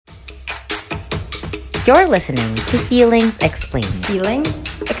You're listening to Feelings Explained. Feelings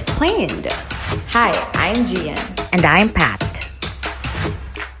Explained. Hi, I'm Gian. And I'm Pat.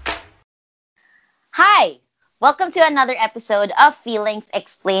 Hi! Welcome to another episode of Feelings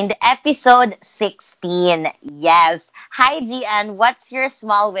Explained, episode 16. Yes. Hi, Gian. What's your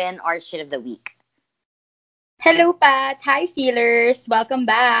small win or shit of the week? Hello, Pat. Hi, feelers. Welcome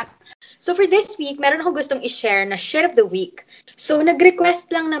back. So for this week, meron ako gustong i-share na shit of the week. So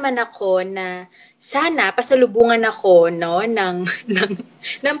nag-request lang naman ako na sana pasalubungan ako ng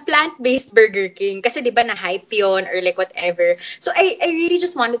plant-based Burger King kasi 'di ba na hype 'yon or like whatever. So I really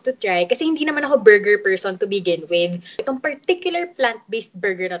just wanted to try kasi hindi naman ako burger person to begin with. Itong particular plant-based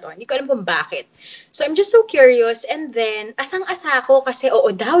burger na to, hindi ko alam kung bakit. So I'm just so curious and then asang-asa ako kasi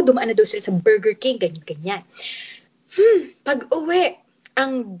oo daw dumaan na daw sila sa Burger King ganyan. Pag-uwi,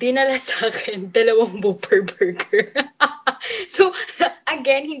 ang dinala sa akin, 2 Whopper burger. So,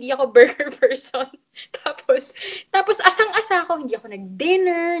 again, hindi ako burger person. Tapos asang-asa ako, hindi ako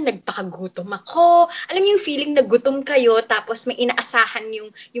nag-dinner, nagpakagutom ako. Alam niyo yung feeling na gutom kayo, tapos may inaasahan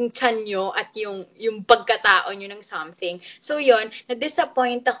yung tiyan nyo at yung pagkatao nyo ng something. So, yon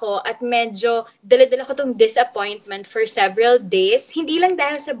na-disappoint ako at medyo dala-dala ko tong disappointment for several days. Hindi lang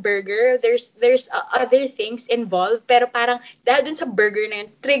dahil sa burger, there's other things involved, pero parang dahil dun sa burger na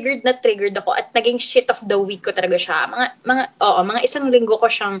yun, triggered ako at naging shit of the week ko talaga siya. Mga isang linggo ko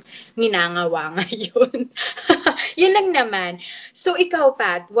siyang ninangawa ngayon. Yun lang naman. So, ikaw,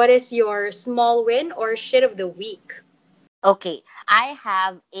 Pat, what is your small win or shit of the week? Okay, I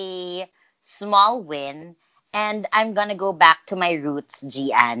have a small win and I'm gonna go back to my roots,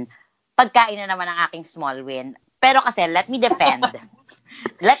 Gian. Pagkain na naman ang aking small win. Pero kasi, let me defend.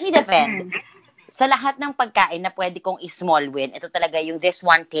 Sa lahat ng pagkain na pwede kong i-small win, ito talaga yung this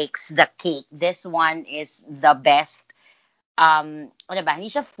one takes the cake. This one is the best. Ano ba?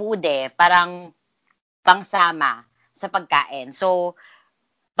 Hindi siya food parang pangsama sa pagkain. So,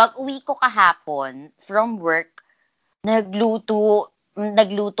 pag-uwi ko kahapon from work, nagluto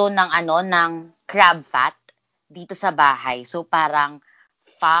ng crab fat dito sa bahay. So, parang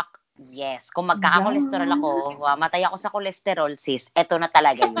fuck yes. Kung magkaka-cholesterol ako, matay ako sa cholesterol, sis, eto na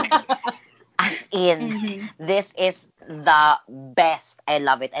talaga yun. As in, This is the best. I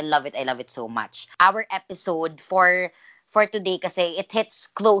love it so much. Our episode for today kasi it hits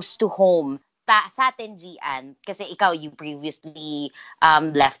close to home. Sa atin, Gian, kasi ikaw, you previously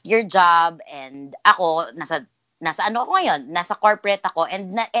left your job and ako, nasa ano ako ngayon? Nasa corporate ako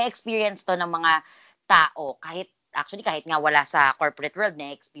and na-experience to ng mga tao. Kahit nga wala sa corporate world,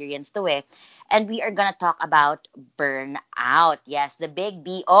 na-experience to And we are gonna talk about burnout. Yes, the big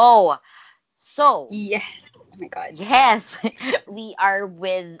B.O. So, yes. Oh my God. Yes, we are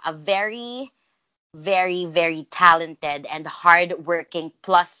with a very, very, very talented and hardworking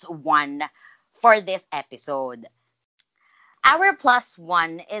 +1 for this episode. Our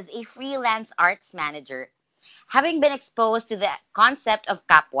 +1 is a freelance arts manager. Having been exposed to the concept of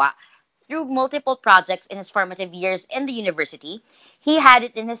kapwa through multiple projects in his formative years in the university, he had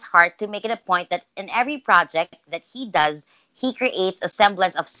it in his heart to make it a point that in every project that he does, he creates a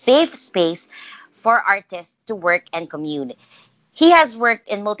semblance of safe space for artists to work and commune. He has worked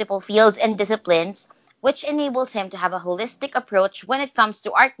in multiple fields and disciplines, which enables him to have a holistic approach when it comes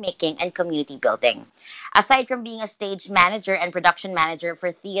to art making and community building. Aside from being a stage manager and production manager for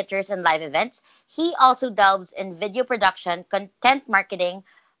theaters and live events, he also delves in video production, content marketing,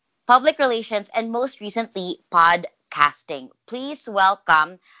 public relations, and most recently, podcasting. Please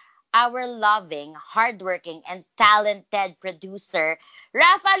welcome our loving, hardworking, and talented producer,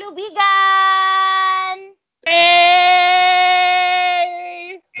 Rafa Lubigan! Hey!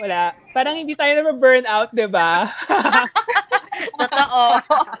 Wala. Parang hindi tayo na-burn out, di ba? Totoo.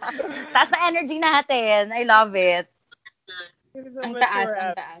 Taas na energy natin. I love it. Ang taas.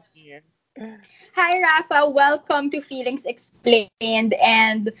 Hi, Rafa. Welcome to Feelings Explained.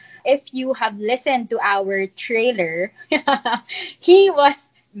 And if you have listened to our trailer, he was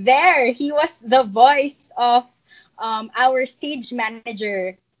there. He was the voice of our stage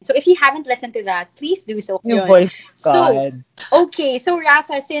manager. So if you haven't listened to that, please do so. Your voice, God. So, okay. So,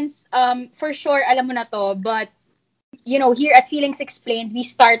 Rafa, since for sure alam mo na to, but here at Feelings Explained, we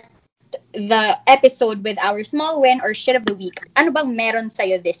start the episode with our small win or shit of the week. Ano bang meron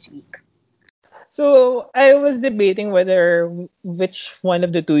sa'yo this week? So, I was debating which one of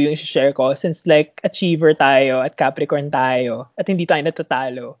the two yung share ko since like achiever tayo at Capricorn tayo at hindi tayo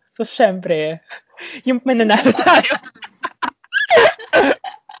natatalo. So, syempre, yung mananalo tayo.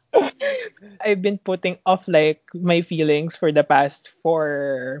 I've been putting off like my feelings for the past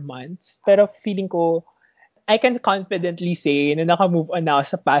 4 months. Pero feeling ko I can confidently say na naka-move on na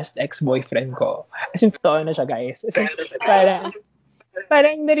ako sa past ex-boyfriend ko. As in, totoo na siya, guys. As in,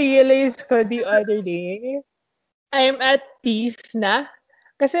 parang na-realize ko the other day, I'm at peace na.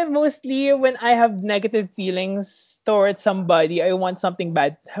 Kasi mostly when I have negative feelings towards somebody, I want something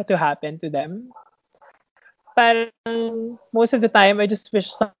bad to happen to them. Parang most of the time, I just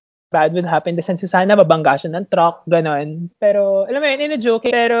wish something bad would happen. The sense sana mabangga siya ng truck, ganon. Pero, alam mo yun, in a joke.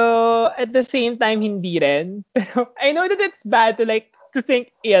 Pero, at the same time, hindi rin. Pero, I know that it's bad to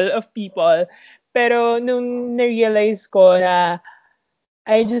think ill of people. Pero, nung na-realize ko na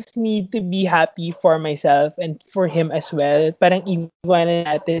I just need to be happy for myself and for him as well. Parang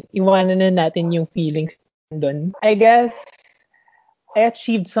iwanan na natin yung feelings doon. I guess I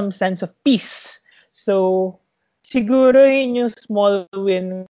achieved some sense of peace. So, siguro yun yung small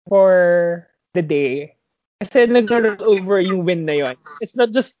win for the day. Kasi nag-roll over yung win na yun. It's not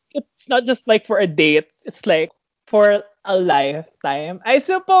just like for a day. It's like for a lifetime. I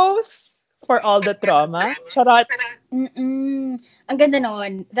suppose. For all the trauma. Charot. Ang ganda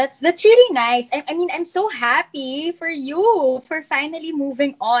nun. That's really nice. I mean, I'm so happy for you for finally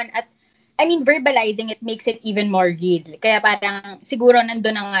moving on. At, I mean, verbalizing it makes it even more real. Kaya parang siguro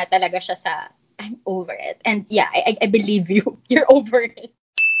nandun na nga talaga siya sa I'm over it. And yeah, I believe you. You're over it.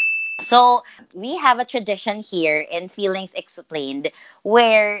 So, we have a tradition here in Feelings Explained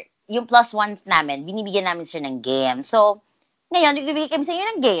where yung plus ones namin, binibigyan namin sila ng game. So, ngayon, bibigyan kami sa inyo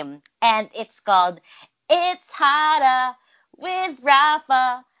ng game. And it's called It's Hara with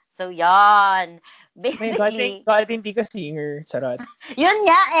Rafa. So, yan. Basically, my God, hindi ka singer. Charot. Yun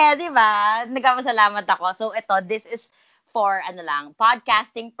nga di ba? Nagpapasalamat ako. So, this is for,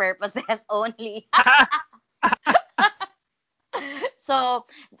 podcasting purposes only. So,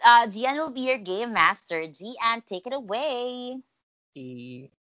 Gian will be your game master. Gian, take it away.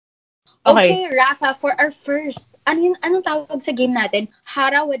 Okay, Rafa, for our first, anong tawag sa game natin?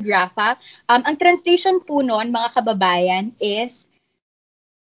 Hara with Rafa. Ang translation po nun, mga kababayan, is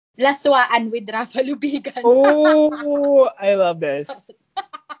Laswaan with Rafa Lubigan. Oh, I love this.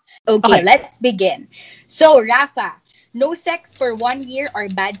 Okay, let's begin. So, Rafa, no sex for 1 year or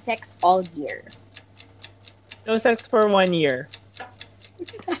bad sex all year? No sex for 1 year.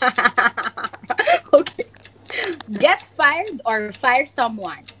 Okay. Get fired or fire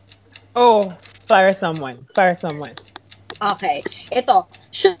someone? Oh, fire someone. Fire someone. Okay. Ito,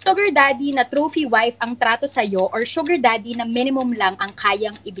 sugar daddy na trophy wife ang trato sa'yo or sugar daddy na minimum lang ang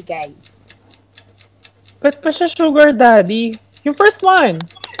kayang ibigay? Ba't pa siya sugar daddy? Yung first one.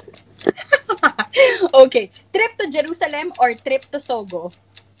 Okay. Trip to Jerusalem or trip to Sogo?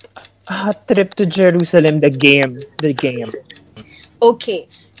 Trip to Jerusalem, the game. Okay.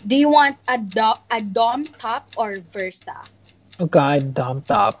 Do you want a dom top or Versa? Oh God, dom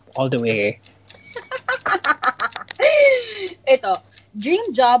top all the way. Ito,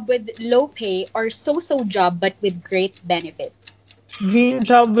 dream job with low pay or so-so job but with great benefits? Dream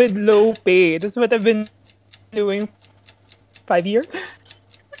job with low pay. That's what I've been doing 5 years.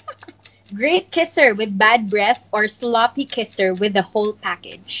 Great kisser with bad breath or sloppy kisser with the whole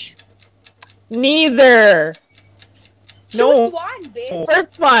package? Neither. Choose one, bitch.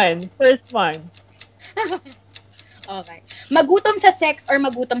 First one. Okay. Magutom sa sex or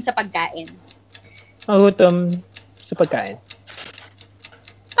magutom sa pagkain? Magutom sa pagkain.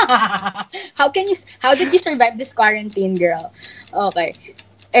 How did you survive this quarantine, girl? Okay.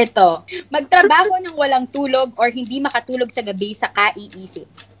 Ito, magtrabaho ng walang tulog or hindi makatulog sa gabi sa kaiisip?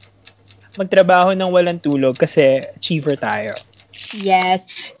 Magtrabaho ng walang tulog kasi achiever tayo. Yes.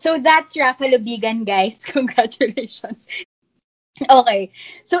 So that's Rafa Lubigan, guys. Congratulations. Okay.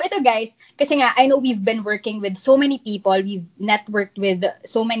 So ito, guys, kasi nga, I know we've been working with so many people. We've networked with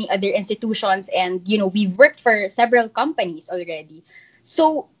so many other institutions and, we've worked for several companies already.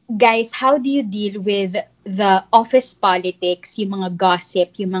 So, guys, how do you deal with the office politics, yung mga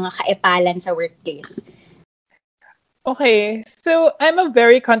gossip, yung mga kaepalan sa workplace? Okay. So, I'm a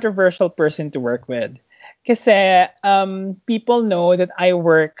very controversial person to work with. Kasi people know that I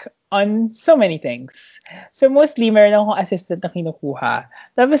work on so many things. So mostly, meron akong assistant na kinukuha.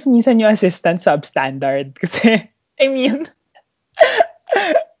 Tapos minsan yung assistant substandard. Kasi, I mean,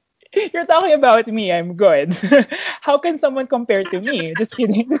 you're talking about me, I'm good. How can someone compare to me? Just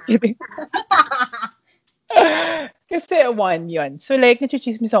kidding. Kasi one, yun. So like,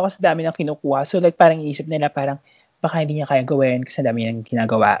 nachichismis ako sa dami ng kinukuha. So like, parang iisip nila parang, baka hindi niya kaya gawin kasi dami niyang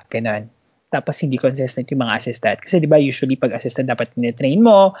ginagawa. Ganon. Tapos hindi consistent yung mga assistant. Kasi di ba usually pag assistant dapat tine-train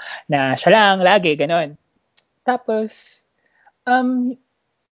mo na siya lang, lagi, ganon. Tapos, ang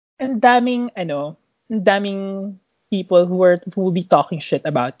daming people who will be talking shit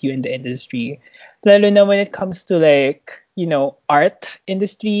about you in the industry. Lalo na when it comes to like, art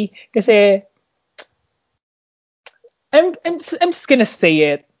industry. Kasi I'm just gonna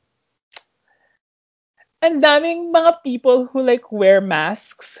say it. Ang daming mga people who like wear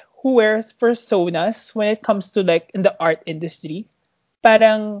masks, who wears personas when it comes to like in the art industry.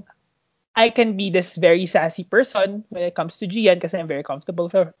 Parang I can be this very sassy person when it comes to Gian kasi I'm very comfortable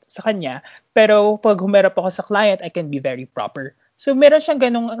sa kanya. Pero pag humarap ako sa client, I can be very proper. So meron siyang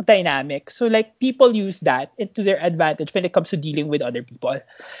ganong dynamic. So like people use that into their advantage when it comes to dealing with other people.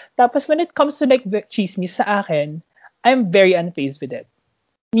 Tapos when it comes to like the chismis sa akin, I'm very unfazed with it.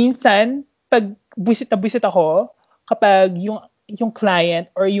 Minsan, pag buwisit na buwisit ako, kapag yung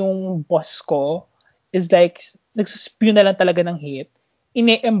client or yung boss ko is like, nagsuspew na lang talaga ng hate,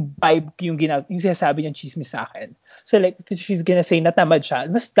 ine-imbibe ko yung sinasabi niyang chismis sa akin. So like, if she's gonna say na tamad siya,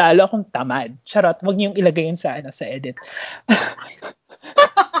 mas lalo akong tamad. Charot, wag niyong ilagay yun sa edit.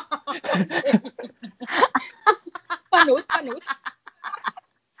 Panot.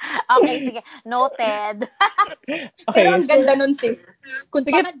 Okay, sige. Noted. Okay, Pero ang ganda nun, sis. Kung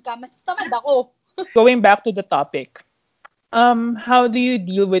tamad ka, mas tamad ako. Going back to the topic, how do you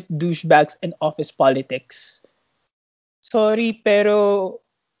deal with douchebags and office politics? Sorry, pero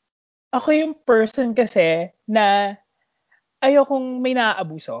ako yung person kasi na ayokong may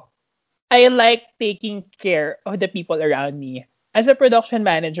naaabuso. I like taking care of the people around me. As a production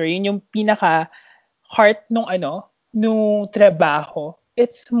manager, yun yung pinaka-heart nung trabaho.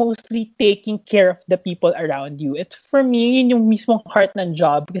 It's mostly taking care of the people around you. For me, yun yung mismong heart ng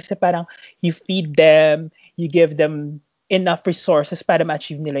job kasi parang you feed them, you give them enough resources para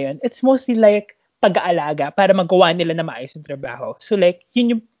ma-achieve nila yun. It's mostly like pag-aalaga para magawa nila na maayos yung trabaho. So like,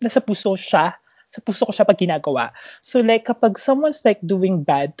 yun yung nasa puso ko siya pag ginagawa. So like, kapag someone's like doing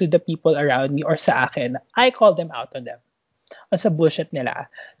bad to the people around me or sa akin, I call them out on them. O sa bullshit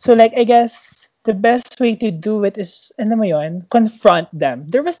nila. So like, I guess, the best way to do it is, confront them.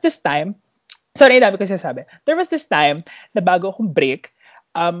 There was this time na bago akong break,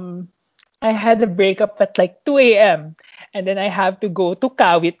 I had a breakup at like 2 a.m. And then I have to go to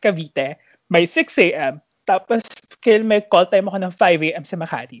Kawit, Cavite by 6 a.m. Tapos, may call time ako ng 5 a.m. sa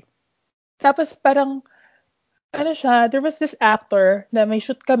Makati. Tapos parang, there was this actor na may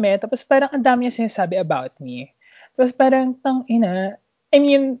shoot kami, tapos parang ang dami niya sinasabi about me. Tapos parang,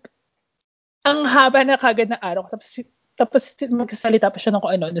 ang haba na kagad ng araw ko, tapos magsasalita pa siya ng kung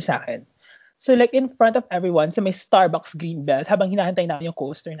ano sa akin. So like in front of everyone, sa may Starbucks green belt, habang hinahantay namin yung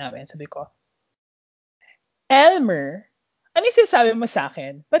coaster namin, sabi ko, Elmer, ano yung sinasabi mo sa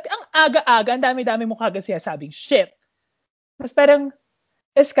akin? Ba't ang aga-aga, ang dami-dami mo kagad sinasabing shit? Tapos parang,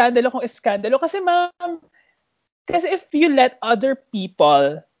 eskandalo. Kasi if you let other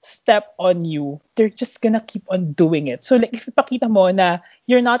people step on you, they're just gonna keep on doing it. So like, if ipakita mo na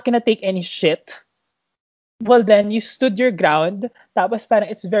you're not gonna take any shit, well then, you stood your ground, tapos parang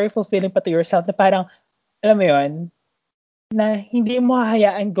it's very fulfilling pa to yourself na parang, alam mo yun, na hindi mo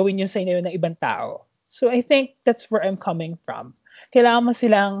hahayaan gawin yun sa inyo ng ibang tao. So I think that's where I'm coming from. Kailangan mo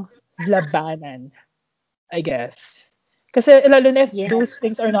silang labanan, I guess. Kasi lalo na if those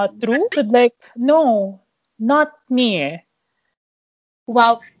things are not true, but like, no, not me.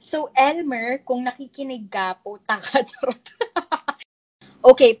 Wow. So, Elmer, kung nakikinig ka, puta ka.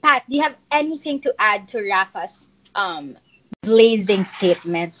 Okay, Pat, do you have anything to add to Rafa's blazing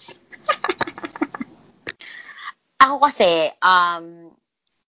statements? Ako kasi, ang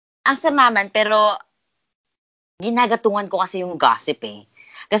sama man, pero ginagatungan ko kasi yung gossip eh.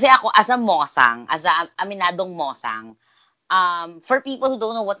 Kasi ako, as a aminadong mosang, for people who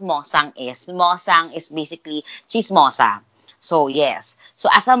don't know what mosang is basically chismosa. So, yes.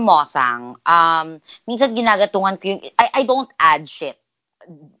 So, as a mosang, minsan ginagatungan ko yung, I don't add shit.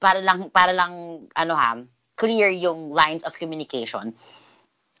 Para lang, clear yung lines of communication.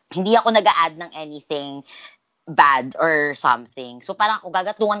 Hindi ako nag-a-add ng anything bad or something. So, parang ako,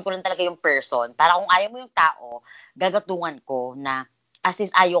 gagatungan ko lang talaga yung person. Para kung ayaw mo yung tao, gagatungan ko na, as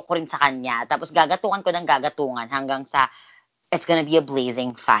is ayaw ko rin sa kanya. Tapos, gagatungan ko ng gagatungan hanggang sa, it's gonna be a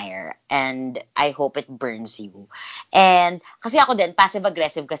blazing fire. And I hope it burns you. And kasi ako din,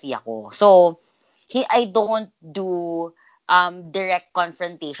 passive-aggressive kasi ako. So, I don't do direct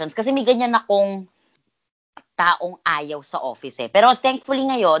confrontations. Kasi may ganyan akong taong ayaw sa office eh. Pero thankfully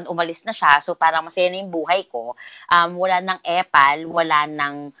ngayon, umalis na siya. So, parang masaya na yung buhay ko. Wala nang epal, wala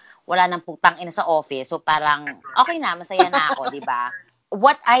nang putang ina sa office. So, parang okay na, masaya na ako, di ba?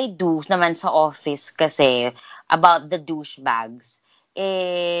 What I do naman sa office kasi about the douchebags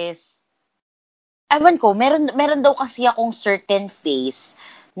is, ewan ko, meron daw kasi akong certain face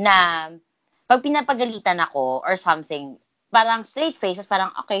na pag pinapagalitan ako or something, parang straight faces,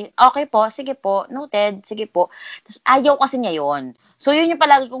 parang okay po, sige po, noted, sige po. Tapos ayaw kasi niya yon. So, yun yung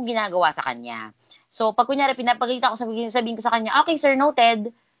palagi kong ginagawa sa kanya. So, pag kunyari pinapagalitan ako, sabihin ko sa kanya, okay sir,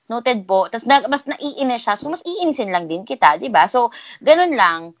 noted po. Tapos mas naiinis siya, so mas iinisin lang din kita, di ba? So, ganun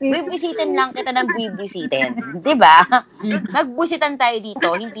lang, bibisitin lang kita ng bibisitin, di ba? Nagbusitan tayo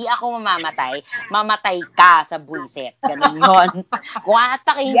dito, hindi ako mamamatay, mamatay ka sa buisit. Ganun yun. Kung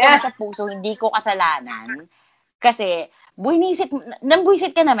atakin ka sa puso, hindi ko kasalanan. Kasi,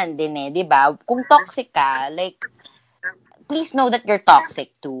 nambuisit ka naman din di ba? Kung toxic ka, like, please know that you're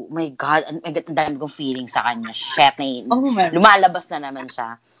toxic too. Oh my God, ang dami kong feeling sa kanya. Shit, lumalabas na naman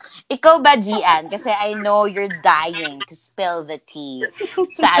siya. Ikaw ba, Gian? Kasi I know you're dying to spill the tea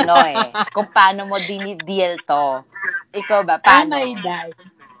sa kung paano mo deal to. Ikaw ba, paano? Oh my God.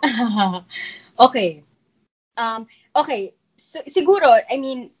 Okay. Okay. So, siguro, I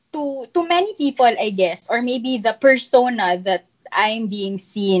mean, to many people, I guess, or maybe the persona that I'm being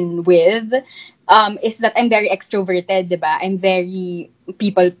seen with is that I'm very extroverted, diba? I'm very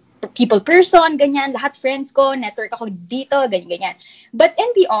people person, ganyan, lahat friends ko, network ako dito, ganyan. But in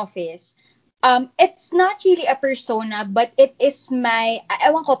the office, it's not really a persona, but it is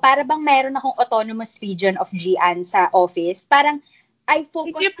ewan ko, para bang meron akong autonomous region of Gian sa office. Parang, I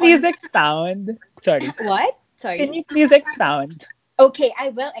focus Can you please expound? Sorry. What? Sorry. Can you please expound? Okay,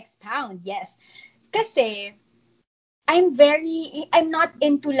 I will expound, yes. Kasi, I'm not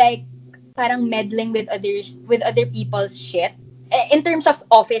into like, parang meddling with other people's shit. In terms of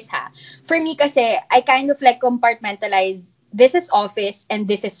office, For me kasi, I kind of like compartmentalize, this is office and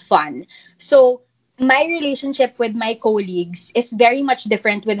this is fun. So, my relationship with my colleagues is very much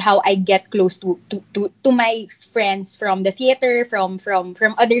different with how I get close to my friends from the theater, from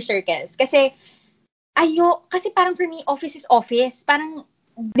other circles. Kasi parang for me, office is office. Parang,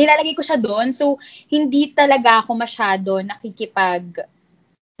 nilalagay ko siya doon. So, hindi talaga ako masyado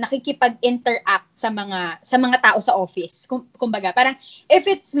nakikipag-interact sa mga tao sa office. Kumbaga, parang if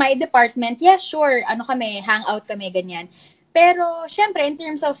it's my department, yeah, sure, hangout kami, ganyan. Pero syempre in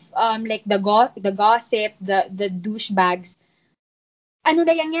terms of like the gossip, the douchebags, ano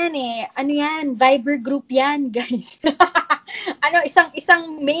yan, Viber group yan, guys.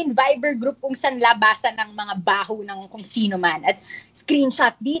 Isang main Viber group kung saan labasan ng mga baho ng kung sino man. At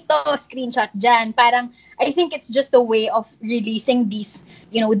screenshot dito, screenshot dyan. Parang, I think it's just a way of releasing these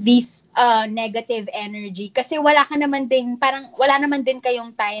negative energy. Kasi wala naman din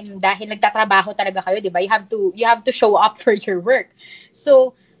kayong time dahil nagtatrabaho talaga kayo, di ba? You have to show up for your work.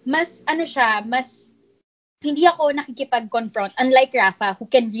 So, mas hindi ako nakikipag-confront, unlike Rafa, who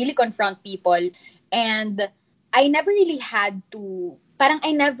can really confront people. And I never really had to,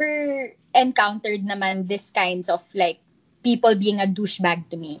 I never encountered naman this kinds of like people being a douchebag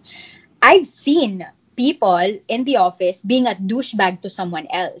to me. I've seen people in the office being a douchebag to someone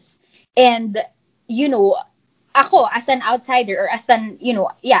else. And, ako as an outsider or as an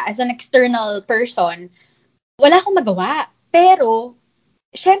external person, wala akong magawa. Pero,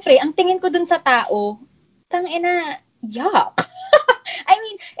 syempre, ang tingin ko dun sa tao, yuck. I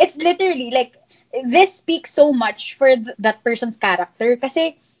mean, it's literally like, this speaks so much for that person's character.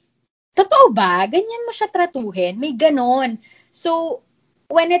 Kasi, totoo ba? Ganyan mo siya tratuhin? May ganon. So,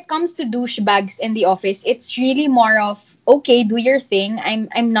 when it comes to douchebags in the office, it's really more of, okay, do your thing.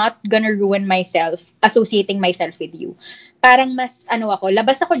 I'm not gonna ruin myself associating myself with you. Parang mas,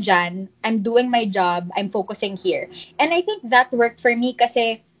 labas ako dyan, I'm doing my job, I'm focusing here. And I think that worked for me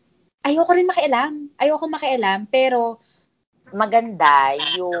kasi, ayoko makialam, pero maganda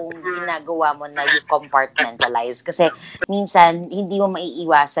yung ginagawa mo na you compartmentalize. Kasi minsan, hindi mo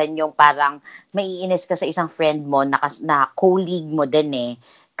maiiwasan yung parang maiinis ka sa isang friend mo na colleague mo din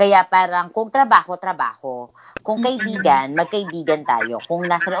Kaya parang kung trabaho. Kung kaibigan, magkaibigan tayo. Kung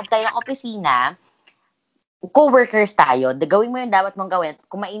nasa loob tayo ng opisina, co-workers tayo. Gawin mo yung dapat mong gawin.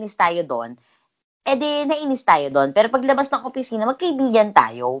 Kung mainis tayo doon, nainis tayo doon. Pero paglabas ng opisina, magkaibigan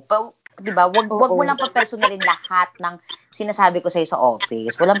tayo. Diba? Wag mo lang pa-personalin lahat ng sinasabi ko sa'yo sa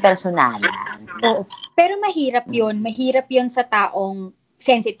office. Walang personalan. Oo. Pero mahirap yun. Mahirap yun sa taong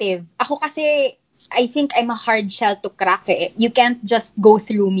sensitive. Ako kasi, I think I'm a hard shell to crack You can't just go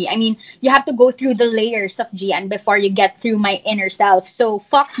through me. I mean, you have to go through the layers of Gian before you get through my inner self. So,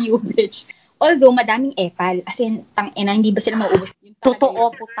 fuck you, bitch. Although, madaming epal. As in, tangina, hindi ba sila mauubos? Totoo,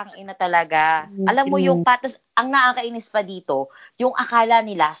 putang-ina talaga. Alam mo yung patas, ang nakakainis pa dito, yung akala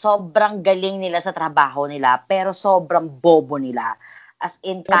nila, sobrang galing nila sa trabaho nila, pero sobrang bobo nila. As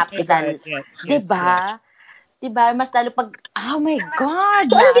in, capital. Diba? Diba? Mas lalo pag, oh my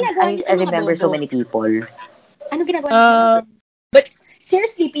God! So, ano ginagawa niyo sa I remember bobo? so many people. Ano ginagawa niyo? But,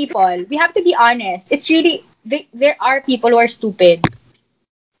 seriously, people, we have to be honest. It's really, there are people who are stupid.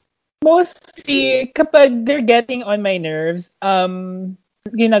 Mostly, kapag they're getting on my nerves,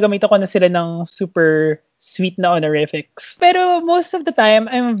 ginagamit ako na sila ng super sweet na honorifics. Pero most of the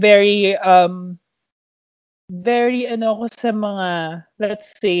time, I'm very ano ako sa mga,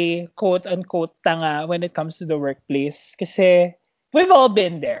 let's say, quote-unquote tanga when it comes to the workplace. Kasi we've all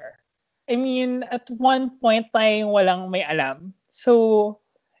been there. I mean, at one point tayong walang may alam. So,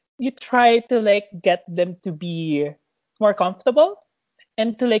 you try to like get them to be more comfortable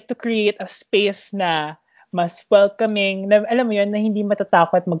and to create a space na mas welcoming, na alam mo yun, na hindi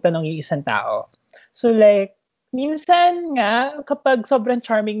matatakot magtanong yung isang tao. So like, minsan nga, kapag sobrang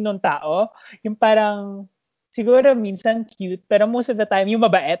charming nung tao, yung parang, siguro minsan cute, pero most of the time, yung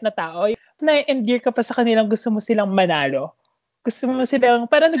mabait na tao, na-endear ka pa sa kanilang, gusto mo silang manalo. Gusto mo silang,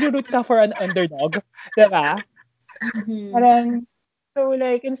 parang nag-root ka for an underdog. Diba? Mhm. Parang, so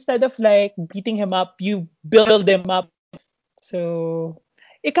like, instead of like beating him up, you build him up. So,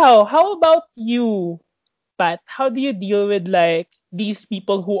 ikaw, how about you, Pat? How do you deal with like these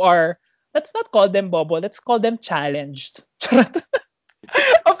people who are, let's not call them bobo, let's call them challenged.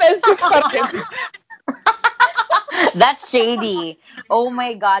 Offensive pa rin. That's shady. Oh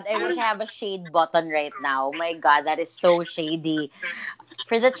my God. I wish I have a shade button right now. Oh my God, that is so shady.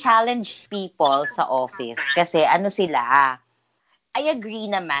 For the challenged people sa office, kasi ano sila, I agree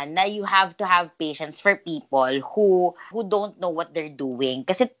naman na you have to have patience for people who don't know what they're doing.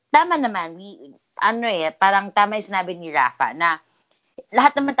 Kasi tama naman, parang tama yung sinabi ni Rafa na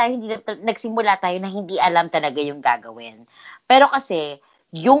lahat naman tayo nagsimula tayo na hindi alam talaga yung gagawin. Pero kasi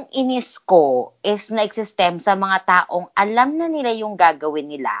yung inis ko is na-extend sa mga taong alam na nila yung gagawin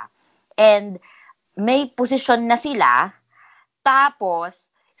nila and may posisyon na sila,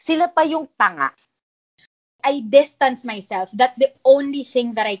 tapos sila pa yung tanga. I distance myself. That's the only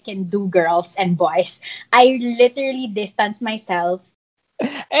thing that I can do, girls and boys. I literally distance myself.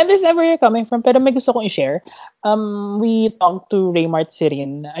 I understand where you're coming from, pero may gusto kong i-share. We talked to Raymart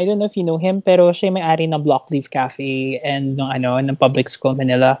Sirin. I don't know if you know him, pero siya yung may-ari ng Blockleaf Cafe and ng Public School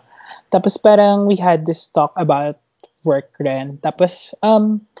Manila. Tapos parang we had this talk about work rin. Tapos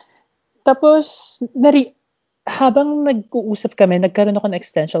habang nag-uusap kami, nagkaroon ako ng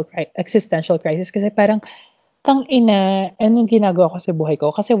existential crisis kasi parang anong ginagawa ko sa buhay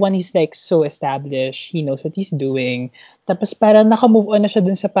ko? Kasi one, he's like so established. He knows what he's doing. Tapos parang naka-move on na siya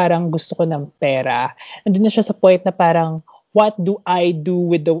dun sa parang gusto ko ng pera. Andun na siya sa point na parang, what do I do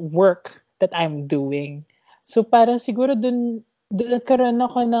with the work that I'm doing? So parang siguro dun nagkaroon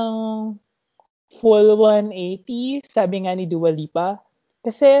ako ng full 180, sabi nga ni Dua Lipa.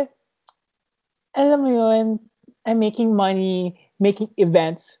 Kasi, alam mo yun, I'm making money, making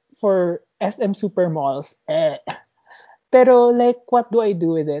events for SM Supermalls. Pero like, what do I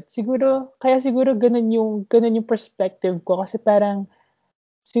do with it? Kaya siguro ganun yung perspective ko kasi parang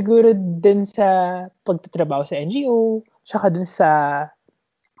siguro din sa pagtatrabaho sa NGO, tsaka dun sa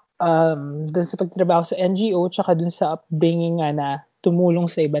pagtatrabaho sa NGO, tsaka dun sa upbringing nga na tumulong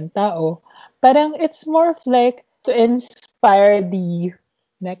sa ibang tao, parang it's more of like to inspire the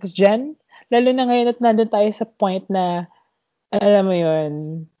next gen. Lalo na ngayon at nandun tayo sa point na, alam mo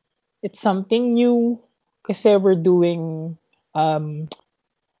yun, it's something new kasi we're doing sa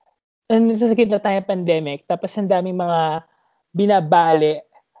gitna tayo pandemic, tapos ang daming mga binabali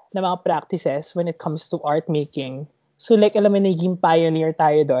na mga practices when it comes to art making. So like, alam mo, naging pioneer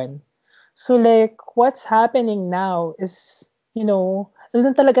tayo doon. So like, what's happening now is,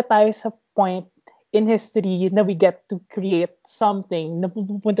 nandun talaga tayo sa point in history na we get to create something na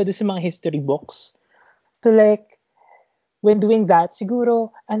pupunta doon sa mga history books. So like, when doing that, siguro,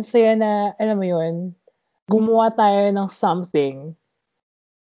 ang saya na, alam mo yun, gumawa tayo ng something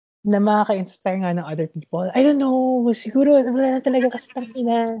na makaka-inspire nga ng other people. I don't know, siguro, wala na talaga kasi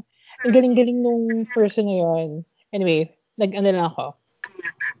tangina. Ang galing-galing nung person na yun. Anyway, nag-ano lang ako.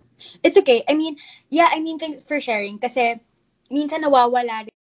 It's okay. Thanks for sharing. Kasi, minsan nawawala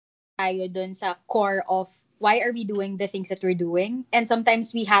rin tayo dun sa core of why are we doing the things that we're doing. And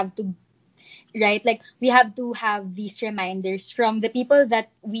sometimes we have to, right? Like, we have to have these reminders from the people that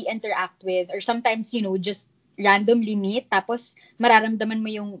we interact with. Or sometimes, just randomly meet. Tapos, mararamdaman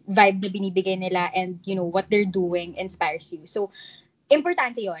mo yung vibe na binibigay nila and, what they're doing inspires you. So,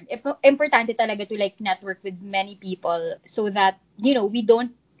 importante yon. Importante talaga to like network with many people so that, we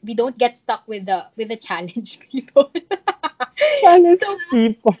don't get stuck with the challenge people. Challenge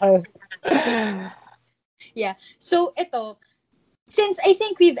people. Yeah. So ito, since I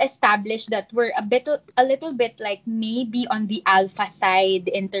think we've established that we're a little bit like maybe on the alpha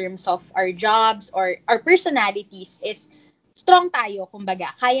side in terms of our jobs or our personalities is strong tayo,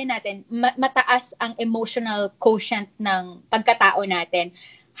 kumbaga. Kaya natin, mataas ang emotional quotient ng pagkatao natin.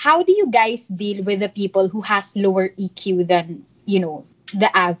 How do you guys deal with the people who has lower EQ than, the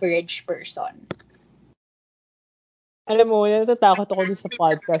average person? Alam mo, natatakot ako dun sa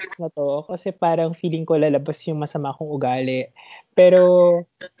podcast na to kasi parang feeling ko lalabas yung masama kong ugali. Pero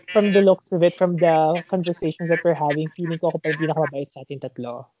from the looks of it, from the conversations that we're having, feeling ko ako pa yung pinakamabait sa ating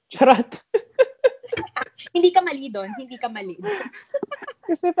tatlo. Charot! Hindi ka mali doon. Hindi ka mali.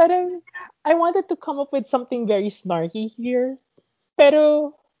 Kasi parang, I wanted to come up with something very snarky here.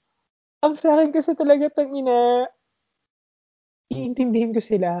 Pero, ang sa akin kasi talaga tangina, iintindihin ko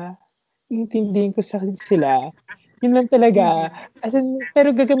sila. Iintindihin ko sa sila. Yun lang talaga. As in,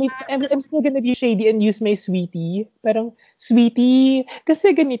 pero I'm still gonna be shady and use my sweetie. Parang, sweetie, kasi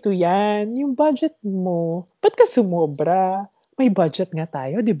ganito yan. Yung budget mo, ba't ka sumobra? May budget nga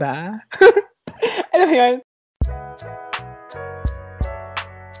tayo, di ba? Alam mo yun?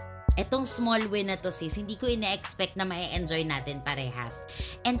 Etong small win na to, sis, hindi ko ina-expect na ma-enjoy natin parehas.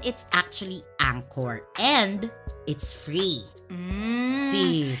 And it's actually Anchor. And it's free.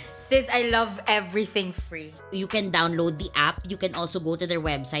 Sis, I love everything free. You can download the app. You can also go to their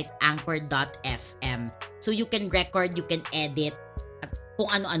website, anchor.fm. So you can record, you can edit, at kung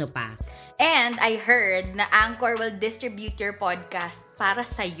ano-ano pa. And I heard na Anchor will distribute your podcast para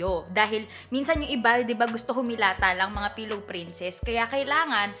sa'yo. Dahil minsan yung iba, di ba, gusto humilata lang mga pillow princess. Kaya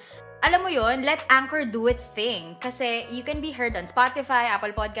kailangan, alam mo yon, let Anchor do its thing. Kasi you can be heard on Spotify,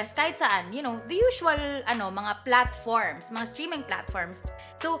 Apple Podcasts, kahit saan. The usual, mga platforms, mga streaming platforms.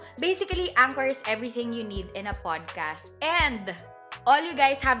 So, basically, Anchor is everything you need in a podcast. And all you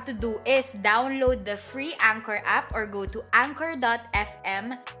guys have to do is download the free Anchor app or go to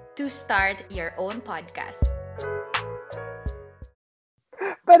anchor.fm to start your own podcast.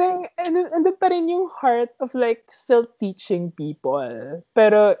 Parang, andun pa rin yung heart of like still teaching people.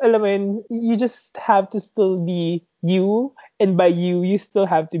 Pero, alam mo yun, you just have to still be you. And by you still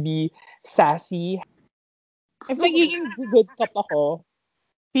have to be sassy. If magiging good cop ako,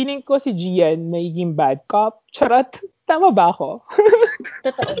 feeling ko si Gian magiging bad cop. Charot, tama ba ako?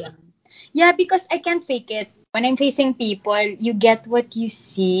 Totoo lang. Yeah, because I can't fake it. When I'm facing people, you get what you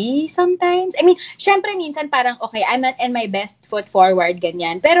see sometimes. I mean, syempre minsan parang, okay, I'm not in my best foot forward,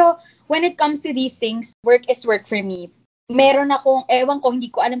 ganyan. Pero when it comes to these things, work is work for me. Meron akong, ewan ko,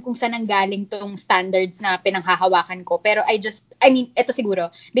 hindi ko alam kung saan nanggaling tong standards na pinanghahawakan ko. Pero ito siguro,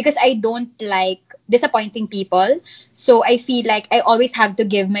 because I don't like disappointing people. So I feel like I always have to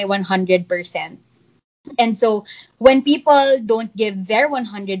give my 100%. And so, when people don't give their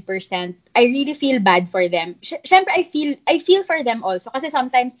 100%, I really feel bad for them. Syempre, I feel for them also. Kasi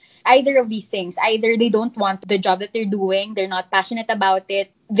sometimes, either of these things, either they don't want the job that they're doing, they're not passionate about it,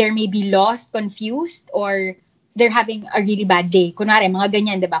 they may be lost, confused, or they're having a really bad day. Kunwari, mga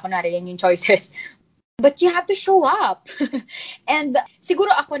ganyan, diba? Kunwari, yan yung choices. But you have to show up. And siguro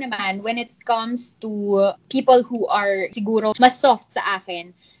ako naman, when it comes to people who are siguro mas soft sa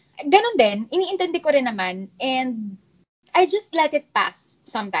akin, ganon din, iniintindi ko rin naman, and I just let it pass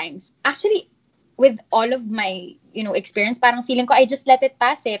sometimes. Actually, with all of my, experience, parang feeling ko I just let it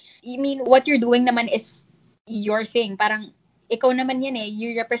pass eh. I mean, what you're doing naman is your thing. Parang, ikaw naman yan eh.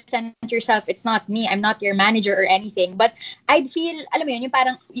 You represent yourself. It's not me. I'm not your manager or anything. But I'd feel, alam mo yun, yung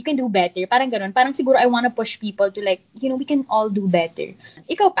parang, you can do better. Parang ganon. Parang siguro I wanna push people to like, we can all do better.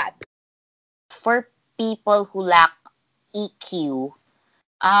 Ikaw, Pat? For people who lack EQ,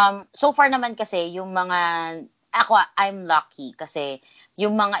 so far naman kasi, yung mga, I'm lucky kasi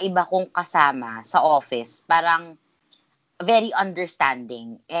yung mga iba kong kasama sa office, parang very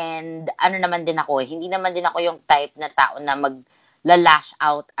understanding. And naman din ako, hindi naman din ako yung type na tao na magla-lash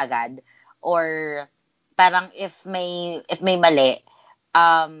out agad. Or parang if may mali,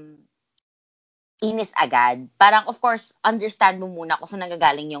 inis agad. Parang of course, understand mo muna kung saan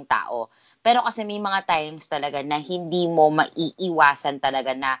nanggagaling yung tao. Pero kasi may mga times talaga na hindi mo maiiwasan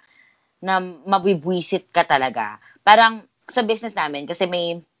talaga na mabibwisit ka talaga. Parang sa business namin, kasi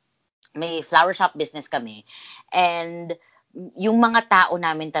may flower shop business kami. And yung mga tao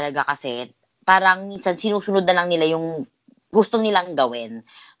namin talaga kasi, parang minsan sinusunod na lang nila yung gusto nilang gawin.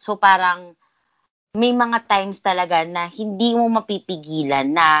 So parang may mga times talaga na hindi mo mapipigilan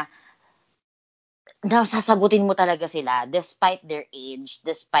na sasagutin mo talaga sila despite their age,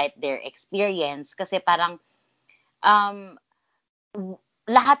 despite their experience. Kasi parang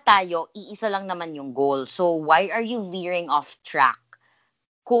lahat tayo, iisa lang naman yung goal. So why are you veering off track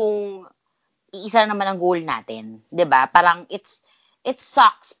kung iisa naman ang goal natin? 'Di ba? Parang it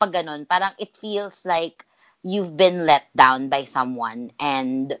sucks pag ganun. Parang it feels like you've been let down by someone,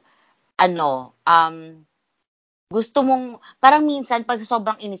 and parang minsan, pag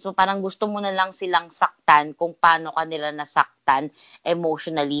sobrang inis mo, parang gusto mo na lang silang saktan kung paano ka nila nasaktan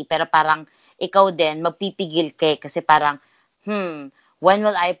emotionally. Pero parang, ikaw din, magpipigil ka kasi parang, when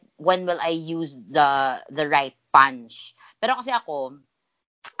will I use the right punch? Pero kasi ako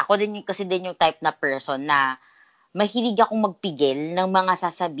din yung type na person na mahilig akong magpigil ng mga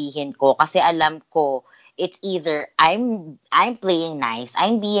sasabihin ko kasi alam ko it's either I'm playing nice,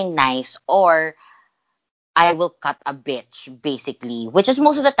 I'm being nice, or I will cut a bitch, basically. Which is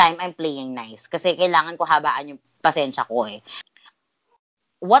most of the time, I'm playing nice. Kasi kailangan ko habaan yung pasensya ko eh.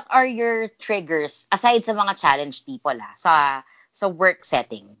 What are your triggers, aside sa mga challenge people sa work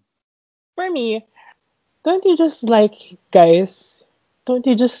setting? For me, don't you just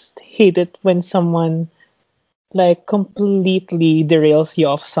hate it when someone like completely derails you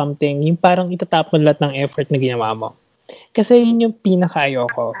off something? Yung parang itatapon lahat ng effort na ginawa mo. Kasi yun yung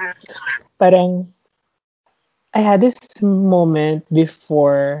pinaka-ayoko. Parang, I had this moment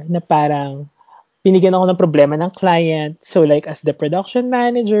before na parang binigyan ako ng problema ng client. So like as the production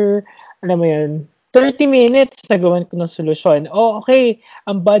manager, alam mo yun, 30 minutes nagawan ko ng solusyon. Oh, okay,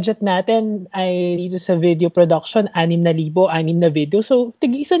 ang budget natin ay dito sa video production, 6,000, 6 na video. So,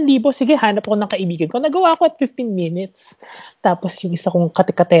 tig 1,000, sige, hanap ako ng kaibigan ko. Nagawa ko at 15 minutes. Tapos yung isa kong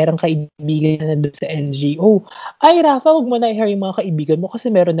katikaterang kaibigan na doon sa NGO, ay, Rafa, huwag mo na i-hire yung mga kaibigan mo kasi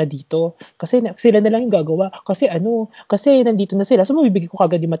meron na dito. Kasi sila na lang yung gagawa. Kasi nandito na sila. So, mabibigay ko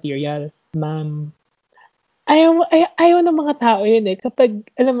kagad yung material. Ma'am, ayaw ng mga tao yun eh. Kapag,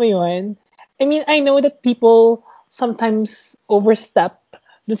 alam mo yun, I mean, I know that people sometimes overstep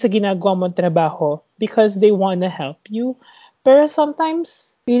dun sa ginagawa mong trabaho because they wanna help you. Pero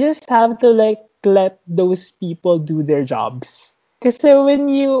sometimes, you just have to like let those people do their jobs. Kasi when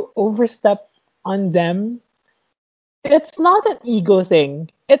you overstep on them, it's not an ego thing.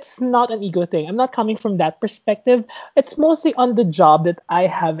 I'm not coming from that perspective. It's mostly on the job that I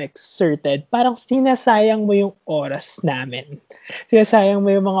have exerted. Parang sinasayang mo yung oras namin. Sinasayang mo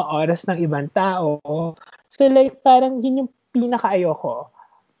yung mga oras ng ibang tao. So like, parang yun yung pinaka-ayoko.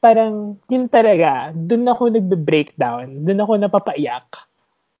 Parang yun talaga, dun ako nagbe-breakdown. Dun ako napapaiyak.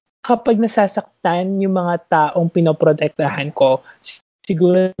 Kapag nasasaktan yung mga taong pinoprotektahan ko,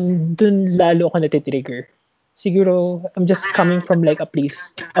 siguro dun lalo ako natitrigger. Siguro, I'm just coming from like a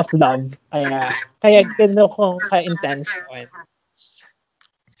place of love. Kaya gano'n akong ka-intense on.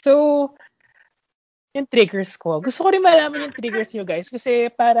 So, yung triggers ko. Gusto ko rin malaman yung triggers nyo, guys.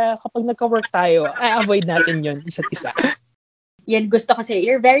 Kasi para kapag nagka-work tayo, avoid natin yun isa't isa. Yan, gusto kasi,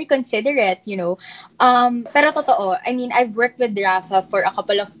 you're very considerate, you know. Pero totoo, I mean, I've worked with Rafa for a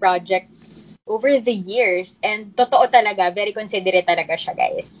couple of projects over the years, and totoo talaga, very considerate talaga siya,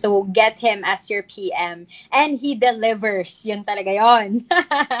 guys. So, get him as your PM, and he delivers. Yun talaga yon.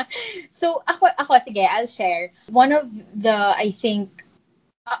 So, ako, sige, I'll share. One of the, I think,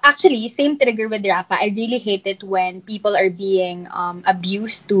 actually, same trigger with Rafa. I really hate it when people are being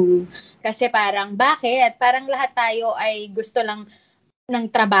abused too. Kasi parang, bakit? Parang lahat tayo ay gusto lang ng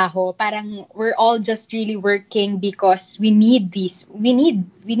trabaho. Parang we're all just really working because we need these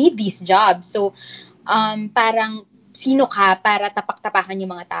jobs. So parang sino ka para tapak-tapakan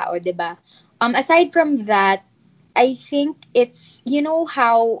yung mga tao, 'di ba? Aside from that, I think it's, you know,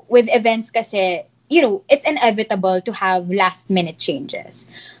 how with events kasi, you know, it's inevitable to have last minute changes.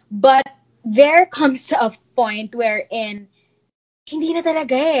 But there comes a point wherein hindi na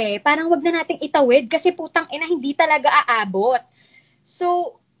talaga eh. Parang wag na nating itawid kasi putang ina hindi talaga aabot.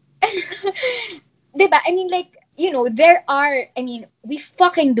 So, diba? I mean, like, you know, we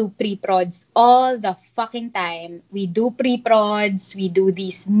fucking do pre-prods all the fucking time. We do pre-prods, we do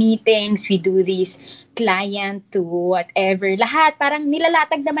these meetings, we do these client to whatever. Lahat, parang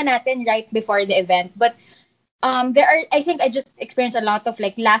nilalatag naman natin right before the event. But, I think I just experienced a lot of,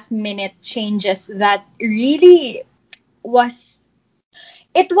 like, last-minute changes that really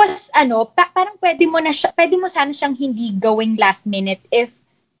parang pwede mo sana siyang hindi going last minute if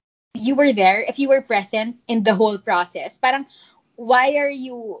you were there, if you were present in the whole process. Parang, why are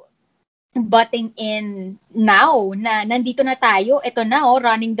you butting in now na nandito na tayo, eto na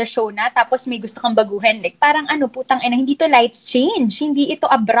running the show na, tapos may gusto kang baguhin. Like, parang putang ina, hindi to lights change, hindi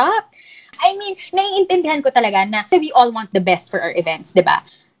ito abrupt. I mean, naiintindihan ko talaga na we all want the best for our events, diba?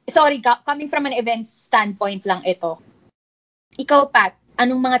 Sorry, coming from an events standpoint lang ito. Ikaw, Pat,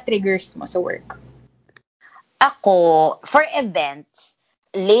 anong mga triggers mo sa work? Ako, for events,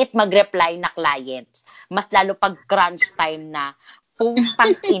 late mag-reply na clients, mas lalo pag crunch time na,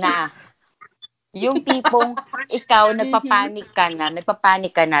 putang ina. Yung tipong ikaw nagpapanik ka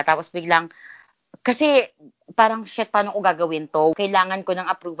na, tapos biglang, kasi parang shit, paano ko gagawin to? Kailangan ko ng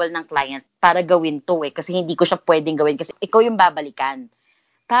approval ng client para gawin to kasi hindi ko siya pwedeng gawin kasi ikaw yung babalikan.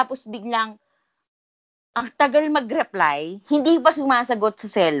 Tapos biglang, ang tagal mag-reply, hindi ba sumasagot sa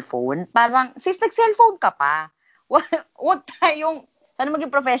cellphone? Parang, sis, nag-cellphone ka pa. Wag tayong, sana maging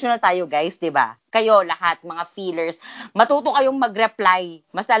professional tayo, guys, di ba? Kayo, lahat, mga feelers, matuto kayong mag-reply.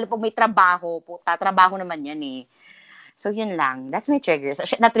 Mas lalo pag may trabaho, puta, trabaho naman yan eh. So, yun lang. That's my trigger. So,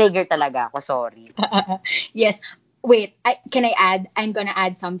 na-trigger talaga ako, sorry. Yes. Wait, can I add? I'm gonna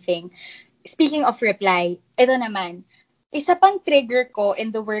add something. Speaking of reply, ito naman. Isa pang trigger ko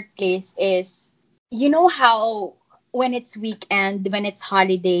in the workplace is, you know how when it's weekend, when it's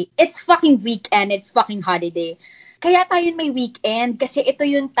holiday, it's fucking weekend, it's fucking holiday. Kaya tayo may weekend kasi ito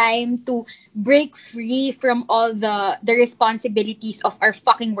yung time to break free from all the responsibilities of our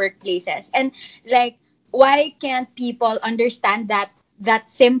fucking workplaces. And like, why can't people understand that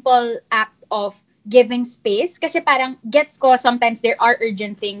simple act of giving space? Kasi parang gets ko sometimes there are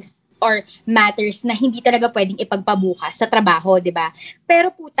urgent things or matters na hindi talaga pwedeng ipagpabukas sa trabaho, di ba?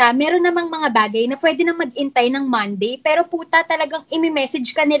 Pero puta, meron namang mga bagay na pwede na mag-intay ng Monday, pero puta talagang imi-message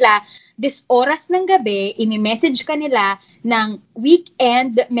ka nila this oras ng gabi, imi-message ka nila ng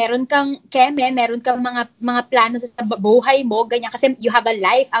weekend, meron kang keme, meron kang mga plano sa buhay mo, ganyan, kasi you have a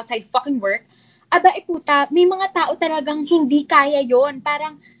life outside fucking work. Aba, puta, may mga tao talagang hindi kaya yon.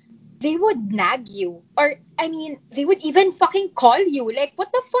 Parang, they would nag you. Or, I mean, they would even fucking call you. Like,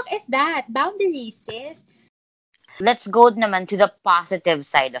 what the fuck is that? Boundaries, sis. Let's go naman to the positive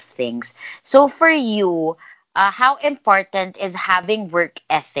side of things. So, for you, how important is having work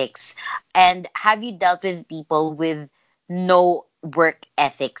ethics? And have you dealt with people with no work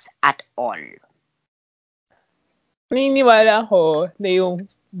ethics at all? Naniniwala ako na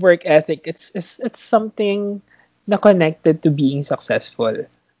yung work ethic, it's something na connected to being successful.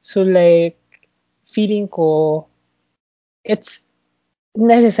 So like, feeling ko, it's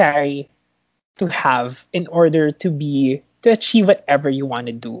necessary to have in order to achieve whatever you want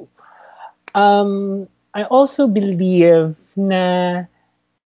to do. I also believe na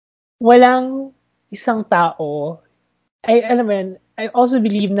walang isang tao, I also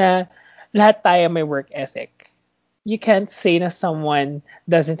believe na lahat tayo may work ethic. You can't say na someone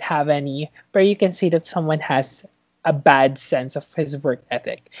doesn't have any, but you can say that someone has a bad sense of his work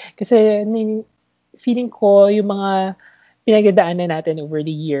ethic. Kasi feeling ko yung mga pinagdadaanan natin over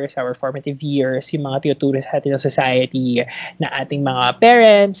the years, our formative years, yung mga tinuturo sa atin ng society, na ating mga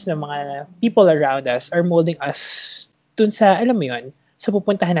parents, na mga people around us are molding us dun sa, alam mo yun, sa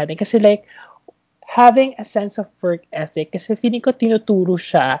pupuntahan natin. Kasi like, having a sense of work ethic, kasi feeling ko tinuturo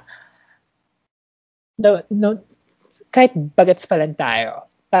siya, kahit bagets pa lang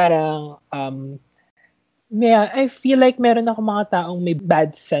tayo, parang, I feel like meron ako mga taong may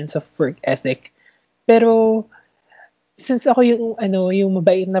bad sense of work ethic. Pero, since ako yung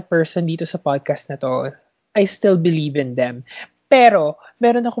mabait na person dito sa podcast na to, I still believe in them. Pero,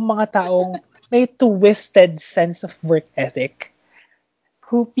 meron akong mga taong may twisted sense of work ethic.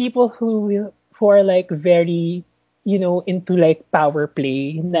 People who are like very, into like power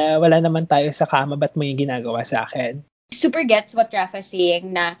play, na wala naman tayo sa kama, ba't mo yung ginagawa sa akin? Super gets what Rafa's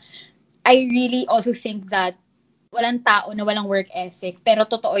saying na I really also think that walang tao na walang work ethic. Pero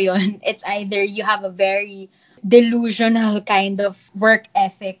totoo yun. It's either you have a very delusional kind of work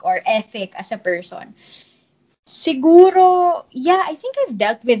ethic or ethic as a person. Siguro, yeah, I think I've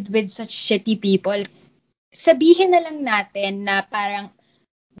dealt with such shitty people. Sabihin na lang natin na parang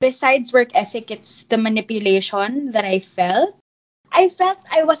besides work ethic, it's the manipulation that I felt. I felt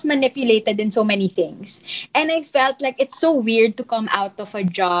I was manipulated in so many things. And I felt like it's so weird to come out of a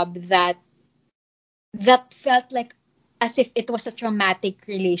job that felt like as if it was a traumatic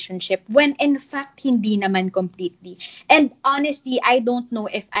relationship when in fact hindi naman completely. And honestly, I don't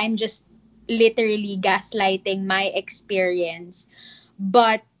know if I'm just literally gaslighting my experience,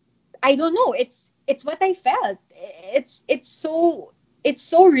 but I don't know, it's what I felt. It's so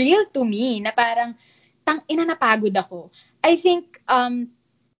real to me na parang tang-ina, napagod ako. I think,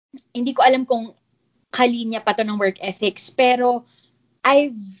 hindi ko alam kung kalinya pa to ng work ethics, pero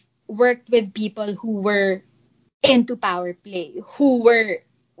I've worked with people who were into power play, who were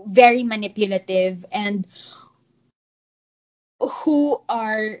very manipulative, and who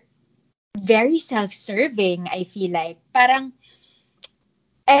are very self-serving, I feel like. Parang,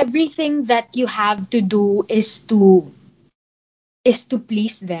 everything that you have to do is to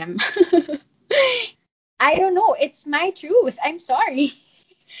please them. I don't know. It's my truth. I'm sorry.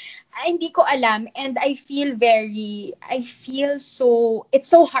 Hindi ko alam. And it's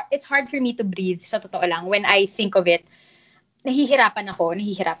hard for me to breathe, sa totoo lang. When I think of it, nahihirapan ako.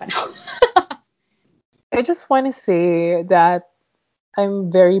 I just want to say that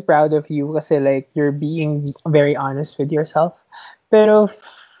I'm very proud of you kasi like you're being very honest with yourself. Pero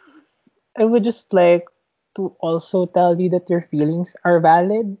I would just like to also tell you that your feelings are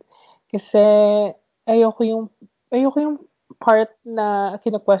valid kasi ayoko yung ayoko yung part na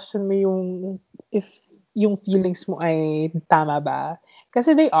kina-question mo yung if yung feelings mo ay tama ba.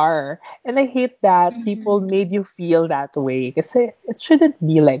 Kasi they are. And I hate that people made you feel that way. Kasi it shouldn't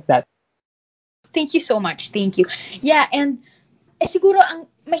be like that. Thank you so much. Thank you. Yeah, and siguro ang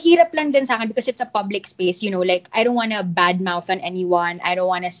mahirap lang din sa akin because it's a public space, you know, like I don't wanna badmouth on anyone. I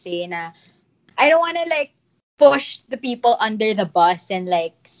don't wanna like push the people under the bus and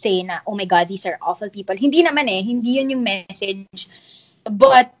like say na, oh my God, these are awful people. Hindi naman hindi yun yung message.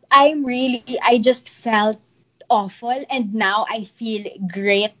 But I just felt awful and now I feel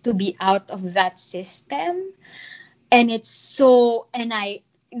great to be out of that system. And I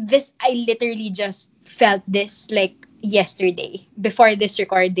literally just felt this like yesterday before this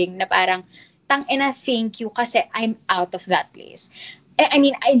recording na parang tangina, thank you kasi I'm out of that place. I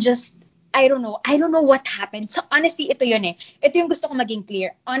mean, I don't know what happened. So honestly, ito yun Ito yung gusto ko maging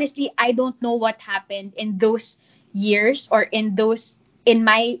clear. Honestly, I don't know what happened in those years or in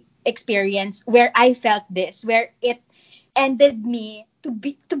my experience where I felt this, where it ended me to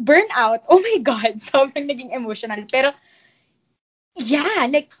burn out. Oh my God, sobrang naging emotional. Pero yeah,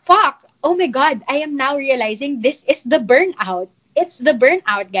 like fuck. Oh my God, I am now realizing this is the burnout. It's the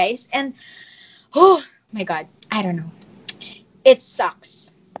burnout, guys. And oh my God, I don't know. It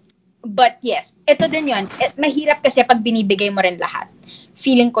sucks. But yes, ito din yun. Mahirap kasi pag binibigay mo rin lahat.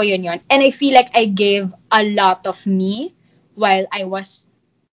 Feeling ko yun. And I feel like I gave a lot of me while I was,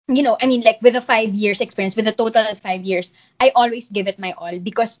 you know, I mean, like with a 5 years experience, with a total of 5 years, I always give it my all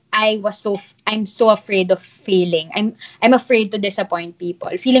because I'm so afraid of failing. I'm afraid to disappoint people.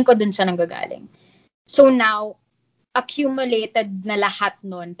 Feeling ko dun siya nanggagaling. So now, accumulated na lahat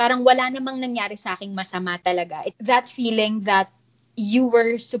nun. Parang wala namang nangyari sa aking masama talaga. That feeling that you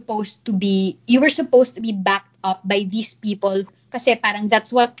were supposed to be backed up by these people kasi parang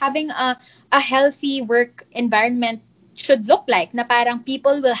that's what having a healthy work environment should look like, na parang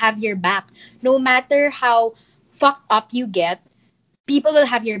people will have your back no matter how fucked up you get. People will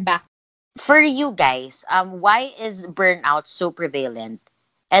have your back. For you guys, why is burnout so prevalent?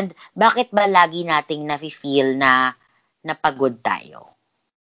 And bakit ba lagi nating nafe-feel na napagod tayo?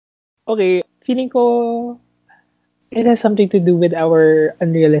 Okay, feeling ko it has something to do with our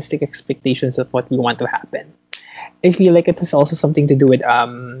unrealistic expectations of what we want to happen. I feel like it has also something to do with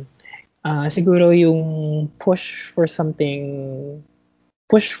siguro yung push for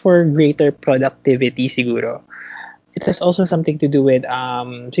greater productivity siguro. It has also something to do with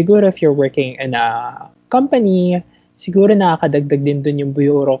siguro if you're working in a company, siguro nakakadagdag din dun yung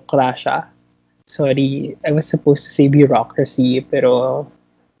bureaucracia. Sorry, I was supposed to say bureaucracy, pero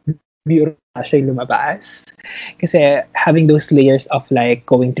bureaucracia yung lumabas. Kasi having those layers of like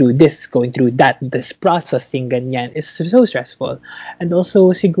going through that, this processing, ganyan, is so stressful. And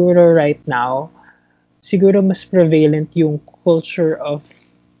also, siguro right now, siguro mas prevalent yung culture of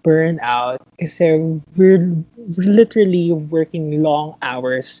burnout kasi we're literally working long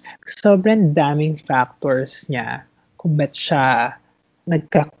hours. Sobrang daming factors niya kung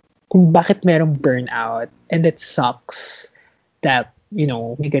bakit merong burnout. And it sucks that, you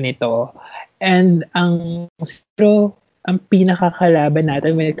know, may ganito. And ang pinakakalaban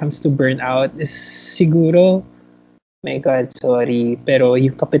natin when it comes to burnout is siguro, my God, sorry, pero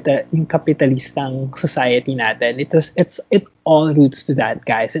yung kapitalistang society natin, it all roots to that,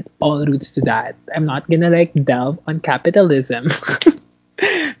 guys. It all roots to that. I'm not gonna like delve on capitalism.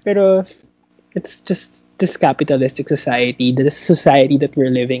 Pero it's just this capitalistic society, this society that we're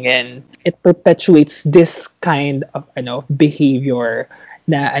living in. It perpetuates this kind of behavior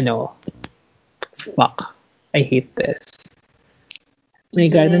na fuck, I hate this. My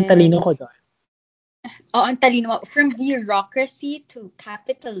God, ang talino ko doon. Oh, ang talino mo. From bureaucracy to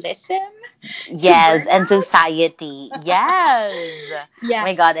capitalism. Yes, and society. Yes. Yeah.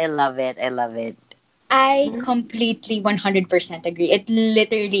 My God, I love it. I completely 100% agree. It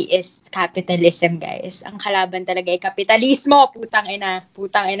literally is capitalism, guys. Ang kalaban talaga ay kapitalismo. Putang ina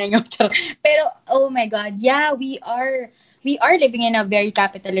nyo. Pero, oh my God, yeah, we are living in a very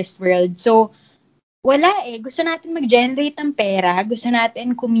capitalist world. So, wala gusto natin mag-generate ng pera, gusto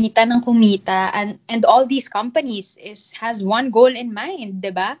natin kumita ng kumita, and all these companies has one goal in mind, 'di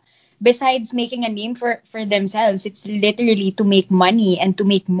ba? Besides making a name for themselves, it's literally to make money and to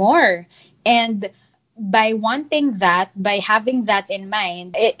make more. And by wanting that, by having that in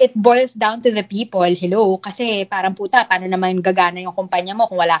mind, it boils down to the people. Hello, kasi parang puta, paano naman gagana yung kumpanya mo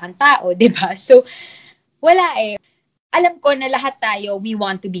kung wala kang tao, 'di ba? So Wala eh. Alam ko na lahat tayo, we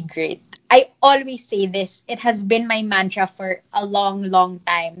want to be great. I always say this. It has been my mantra for a long, long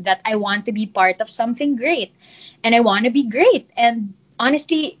time that I want to be part of something great. And I want to be great. And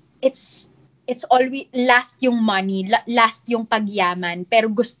honestly, it's always last yung money, last yung pagyaman.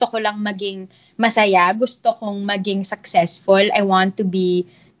 Pero gusto ko lang maging masaya. Gusto kong maging successful. I want to be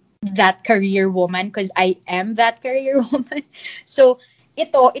that career woman because I am that career woman. So,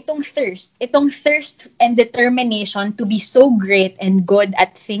 itong thirst and determination to be so great and good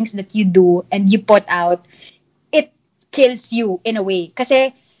at things that you do and you put out, it kills you in a way.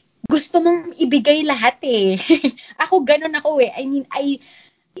 Kasi gusto mong ibigay lahat eh. Ako ganun ako eh. I mean, I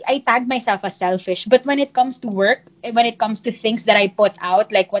tag myself as selfish, but when it comes to work, when it comes to things that I put out,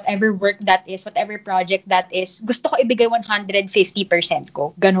 like whatever work that is, whatever project that is, gusto ko ibigay 150%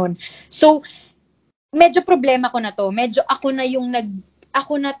 ko. Ganun. So, medyo problema ko na to. Medyo ako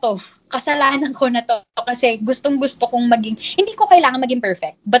na to. Kasalanan ko na to. Kasi gustong-gusto kong hindi ko kailangan maging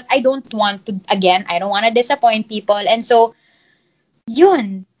perfect. But I don't want to disappoint people. And so,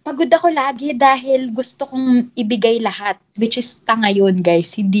 yun. Pagod ako lagi dahil gusto kong ibigay lahat. Which is tanga yun,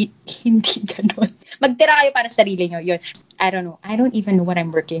 guys. Hindi ganun. Magtira kayo para sa sarili nyo. Yun. I don't know. I don't even know what I'm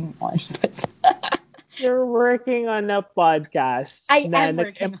working on. You're working on a podcast na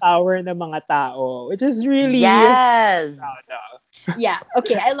nag-empower ng mga tao, which is really proud of. Yeah,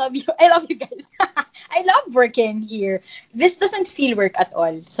 okay, I love you. I love you guys. I love working here. This doesn't feel work at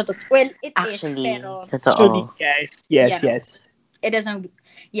all. So, well, it actually, is, pero... Actually, yes. It doesn't...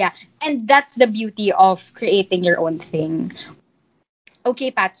 Yeah, and that's the beauty of creating your own thing. Okay,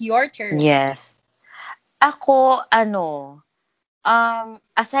 Pat, your turn. Yes. Ako,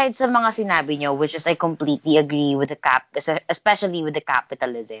 aside sa mga sinabi nyo, which is I completely agree with especially with the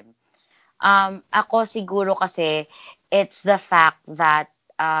capitalism. Ako siguro kasi it's the fact that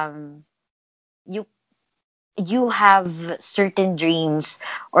you have certain dreams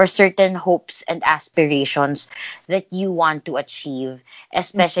or certain hopes and aspirations that you want to achieve,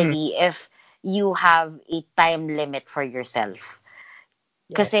 especially if you have a time limit for yourself.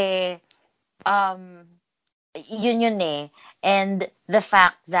 Yes. Kasi yun eh. And the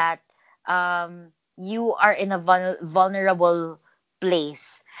fact that you are in a vulnerable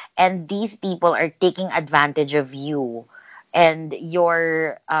place and these people are taking advantage of you and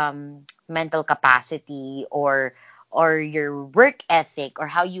your mental capacity or your work ethic or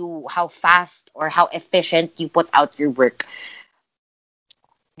how fast or how efficient you put out your work.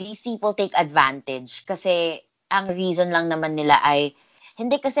 These people take advantage kasi ang reason lang naman nila ay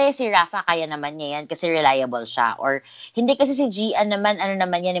hindi kasi si Rafa kaya naman niya yan kasi reliable siya. Or hindi kasi si Gian naman,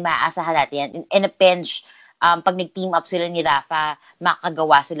 naman yan, maaasahan natin yan. In a pinch, pag nag-team up sila ni Rafa,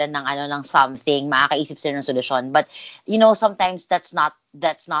 makakagawa sila ng something, makakaisip sila ng solusyon. But, sometimes that's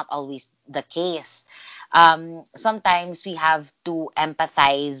not always the case. Sometimes we have to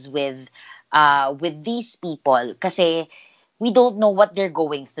empathize with these people kasi we don't know what they're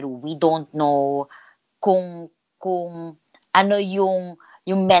going through. We don't know kung ano yung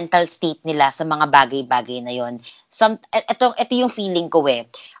mental state nila sa mga bagay-bagay na yon. Ito yung feeling ko eh.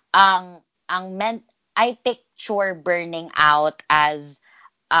 I picture burning out as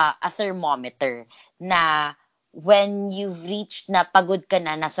a thermometer na when you've reached na pagod ka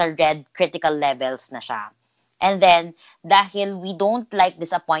na, nasa red critical levels na siya. And then, dahil we don't like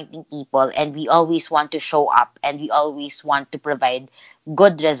disappointing people and we always want to show up and we always want to provide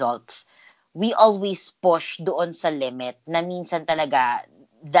good results, we always push doon sa limit na minsan talaga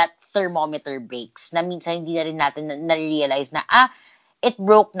that thermometer breaks. Na minsan hindi na rin natin na-realize na, it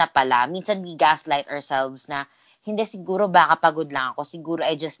broke na pala. Minsan we gaslight ourselves na, hindi, siguro baka pagod lang ako. Siguro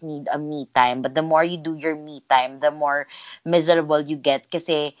I just need a me time. But the more you do your me time, the more miserable you get.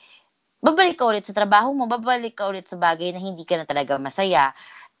 Kasi babalik ka ulit sa trabaho mo, babalik ka ulit sa bagay na hindi ka na talaga masaya.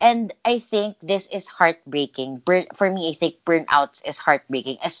 And I think this is heartbreaking. For me, I think burnouts is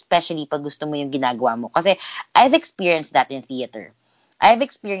heartbreaking, especially pag gusto mo yung ginagawa mo. Kasi I've experienced that in theater. I've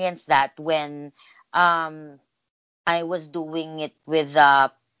experienced that when I was doing it with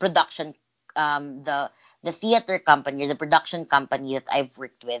the production, the theater company, or the production company that I've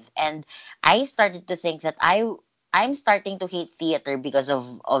worked with. And I started to think that I'm starting to hate theater because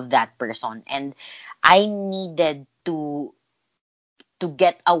of that person. And I needed to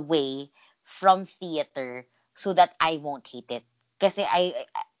get away from theater so that I won't hate it. Kasi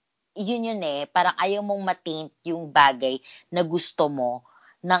yun eh, parang ayaw mong mataint yung bagay na gusto mo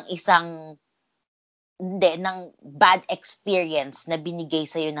ng ng bad experience na binigay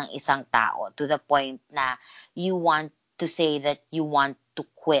sa'yo ng isang tao to the point na you want to say that you want to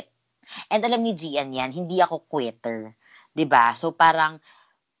quit. And alam ni Gian yan, hindi ako quitter. 'Di ba? So parang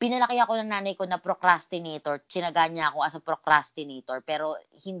pinalaki ako ng nanay ko na procrastinator. Tsinaga niya ako as a procrastinator. Pero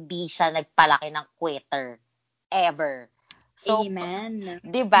hindi siya nagpalaki ng quitter. Ever. So, Amen.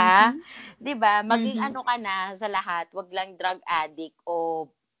 'di ba? Mhm. 'Di ba? Maging Mhm. ano ka na sa lahat, wag lang drug addict o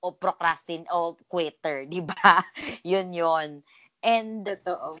quitter, 'di ba? 'Yun. And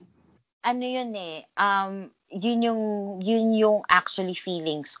Totoo. ano 'yun eh, yun yung actually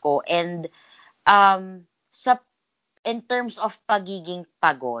feelings ko. And sa in terms of pagiging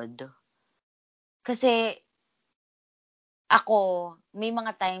pagod, kasi ako, may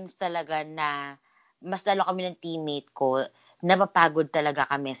mga times talaga na mas lalo kami ng teammate ko, napapagod talaga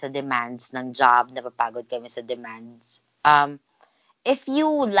kami sa demands ng job, napapagod kami sa demands. If you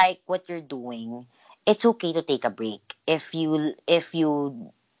like what you're doing, it's okay to take a break. If you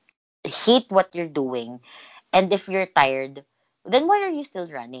hate what you're doing, and if you're tired, then why are you still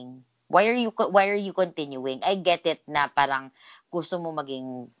running? Why are you continuing? I get it na parang gusto mo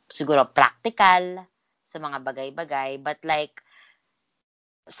maging siguro practical sa mga bagay-bagay, but like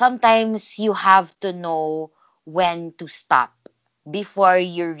sometimes you have to know when to stop before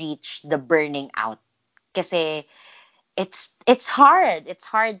you reach the burning out. Kasi it's hard. It's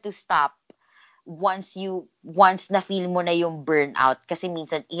hard to stop once na feel mo na yung burnout, kasi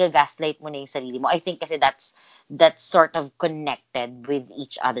minsan i-gaslight mo na yung sarili mo. I think kasi that's sort of connected with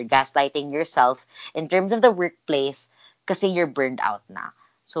each other. Gaslighting yourself in terms of the workplace kasi you're burned out na.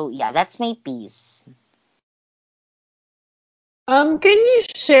 So yeah, that's my piece. Can you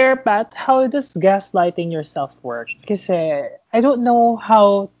share, Pat, how does gaslighting yourself work? Kasi I don't know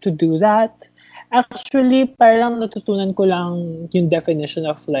how to do that. Actually, parang natutunan ko lang yung definition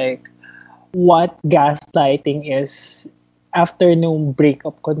of like what gaslighting is after nung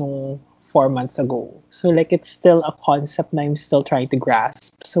breakup ko nung 4 months ago. So like it's still a concept na I'm still trying to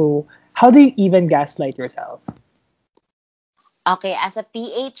grasp. So how do you even gaslight yourself? Okay, as a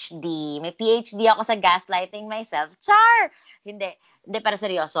PhD, may PhD ako sa gaslighting myself. Char! Hindi, pero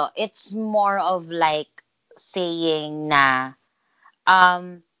seryoso. It's more of like saying na,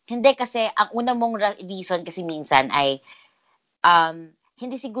 hindi kasi, ang una mong reason kasi minsan ay,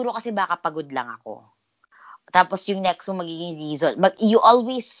 hindi siguro kasi baka pagod lang ako. Tapos yung next mo magiging reason, you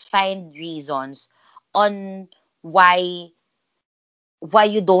always find reasons on why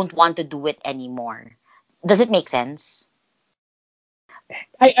you don't want to do it anymore. Does it make sense?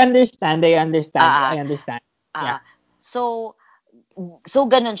 I understand. Ah, Yeah. So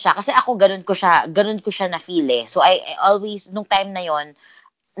ganun siya kasi ako ganun ko siya na feel eh. So I always nung time na yon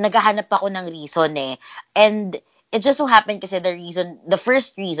naghahanap ako ng reason eh. And it just so happened kasi the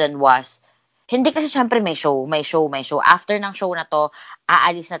first reason was hindi kasi syempre may show. After ng show na to,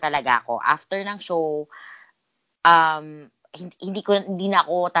 aalis na talaga ako. After ng show, hindi na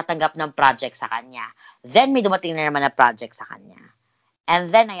ako tatanggap ng project sa kanya. Then may dumating na naman na project sa kanya.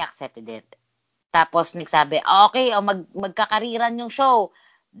 And then I accepted it. Tapos nagsabi, okay, magkakariran yung show.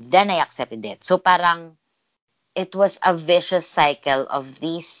 Then I accepted it. So parang it was a vicious cycle of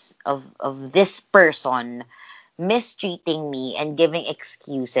this person mistreating me and giving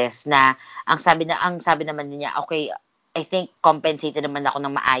excuses na ang sabi naman niya, okay, I think compensated naman ako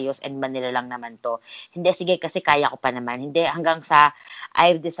ng maayos and Manila lang naman to. Hindi, sige, kasi kaya ko pa naman. Hindi, hanggang sa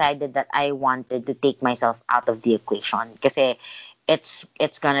I've decided that I wanted to take myself out of the equation. Kasi it's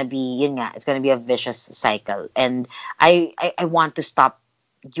gonna be, it's gonna be a vicious cycle. And I want to stop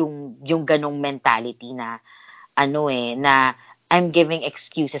yung ganong mentality na, na I'm giving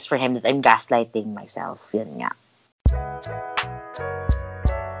excuses for him, that I'm gaslighting myself. Yun nga.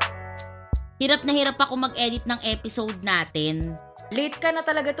 Hirap na hirap ako mag-edit ng episode natin. Late ka na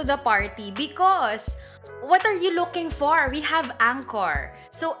talaga to the party because what are you looking for? We have Anchor.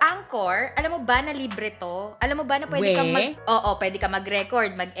 So Anchor, alam mo ba na libre to? Alam mo ba na pwede kang pwede ka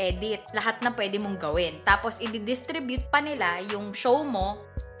mag-record, mag-edit, lahat na pwede mong gawin. Tapos i-distribute pa nila yung show mo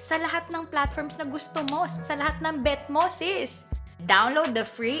sa lahat ng platforms na gusto mo, sa lahat ng bet mo, sis. Download the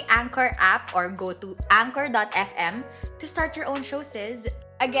free Anchor app or go to anchor.fm to start your own show, sis.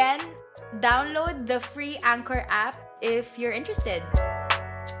 Again, download the free Anchor app if you're interested.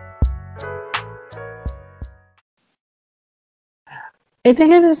 I think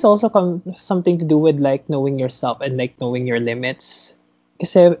it is also something to do with like knowing yourself and like knowing your limits.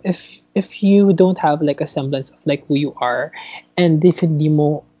 Kasi if you don't have like a semblance of like who you are, and if hindi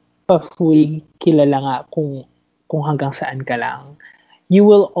mo pa fully kilala nga kung hanggang saan ka lang, you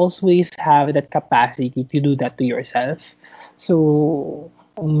will always have that capacity to do that to yourself. So,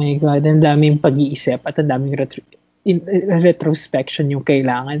 oh my God, ang daming pag-iisip at ang daming retrospection yung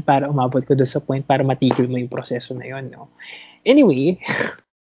kailangan para umabot ko doon sa point para matigil mo yung proseso na yun, no? Anyway.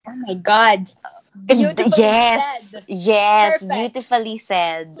 Oh my God. Beautifully Yes, said. yes, Perfect. beautifully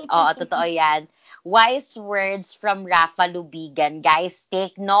said. Oo, totoo yan. Wise words from Rafa Lubigan. Guys,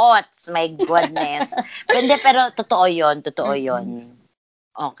 take notes. My goodness. Pero totoo yon, totoo yon.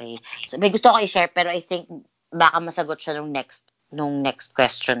 Okay. So, may gusto ko i-share, pero I think baka masagot siya nung next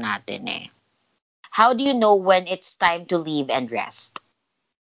question natin eh. How do you know when it's time to leave and rest?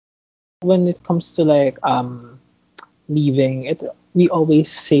 When it comes to like leaving it, we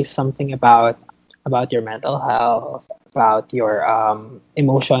always say something about your mental health, about your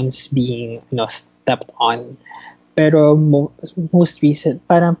emotions being stepped on. Pero most recent,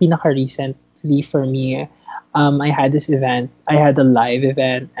 parang pinaka recently for me, I had this event, I had a live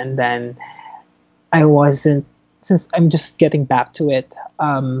event, and then I wasn't, since I'm just getting back to it,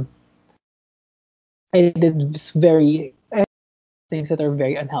 I did things that are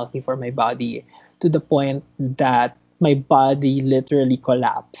very unhealthy for my body, to the point that my body literally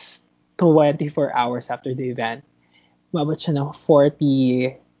collapsed 24 hours after the event. Umabot siya ng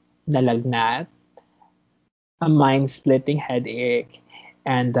 40 na lagnat, a mind-splitting headache,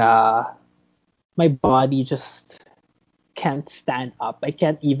 and my body just can't stand up. I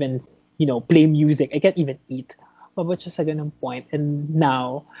can't even, play music. I can't even eat. Umabot siya sa ganung point. And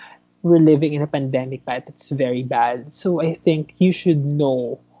now, we're living in a pandemic, but it's very bad. So I think you should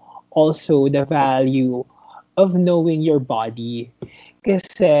know also the value of knowing your body.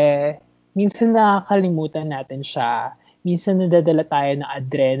 Kasi minsan nakakalimutan natin siya. Minsan nadadala tayo ng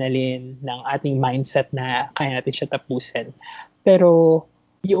adrenaline, ng ating mindset na kaya natin siya tapusin. Pero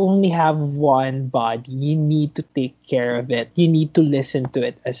you only have one body. You need to take care of it. You need to listen to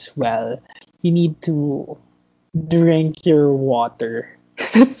it as well. You need to drink your water.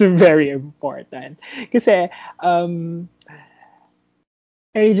 That's very important. Kasi,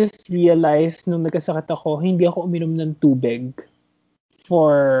 I just realized nung nagkasakit ako, hindi ako uminom ng tubig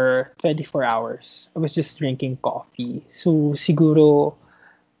for 24 hours. I was just drinking coffee. So, siguro,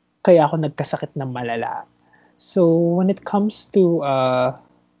 kaya ako nagkasakit ng malala. So, when it comes to,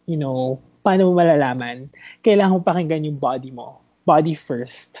 paano mo malalaman, kailangan mo pakinggan yung body mo. Body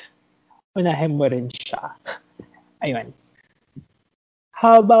first. Unahin mo rin siya. Ayun.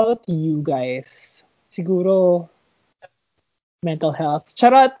 How about you guys? Siguro, mental health.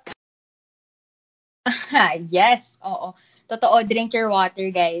 Charot! Yes, oo. Totoo, drink your water,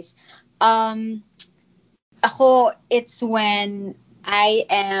 guys. Ako, it's when I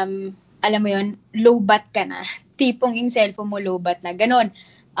am, alam mo yun, low bat ka na. Tipong yung cellphone mo low bat na. Ganon.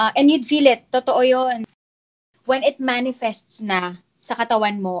 And you'd feel it. Totoo yun. When it manifests na sa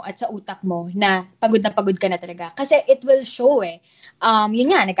katawan mo at sa utak mo na pagod ka na talaga. Kasi it will show eh.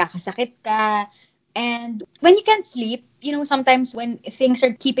 Yun nga, nagkakasakit ka. And when you can't sleep, sometimes when things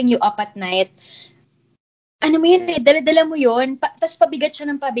are keeping you up at night, ano mo yun eh, dala-dala mo yun, tas pabigat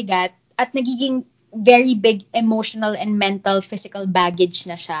siya ng pabigat at nagiging very big emotional and mental, physical baggage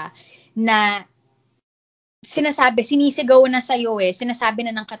na siya na sinisigaw na sa'yo eh, sinasabi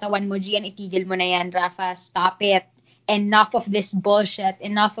na ng katawan mo, Gian, itigil mo na yan, Rafa, stop it. Enough of this bullshit,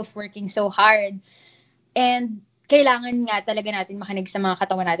 enough of working so hard. And kailangan nga talaga natin makinig sa mga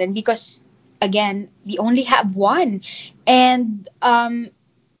katawan natin because, again, we only have one. And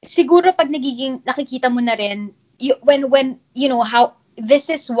siguro pag nakikita mo na rin, when how, this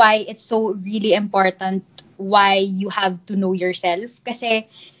is why it's so really important why you have to know yourself kasi,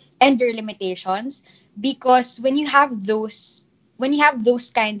 and your limitations, because when you have those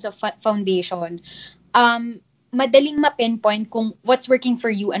kinds of foundation, madaling ma-pinpoint kung what's working for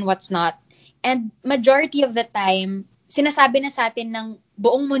you and what's not. And majority of the time, sinasabi na sa atin ng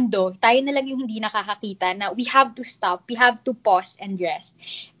buong mundo, tayo na lang yung hindi nakakakita na we have to stop, we have to pause and rest.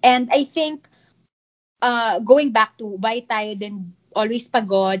 And I think, going back to why tayo din always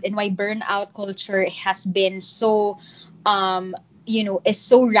pagod and why burnout culture has been so, is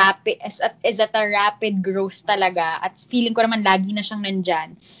so rapid, is at a rapid growth talaga, at feeling ko naman lagi na siyang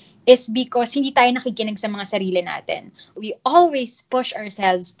nandyan, is because hindi tayo nakikinig sa mga sarili natin. We always push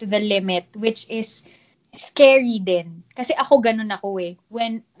ourselves to the limit, which is scary din. Kasi ako ganun ako eh.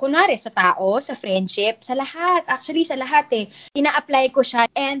 When, kunwari sa tao, sa friendship, sa lahat, actually sa lahat eh, ina-apply ko siya.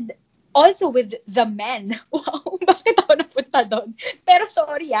 And also with the men. Wow, bakit ako napunta doon? Pero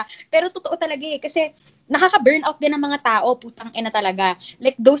sorry pero totoo talaga eh. Kasi nakaka-burnout din ng mga tao, putang ina talaga.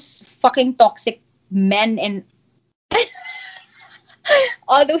 Like those fucking toxic men and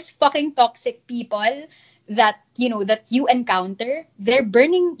all those fucking toxic people that you encounter, they're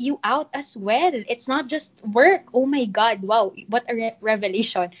burning you out as well. It's not just work. Oh my God, wow, what a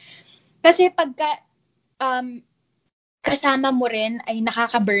revelation. Kasi pagka kasama mo rin ay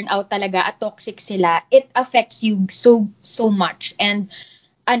nakaka-burnout talaga at toxic sila, it affects you so much. And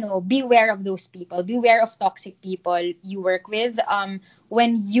beware of those people. Beware of toxic people you work with.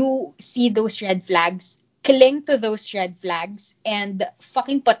 When you see those red flags, cling to those red flags and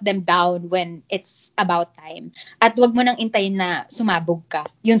fucking put them down when it's about time. At wag mo nang intayin na sumabog ka.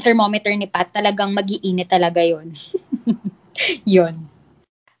 Yung thermometer ni Pat, talagang mag-iinit talaga yun. Yun.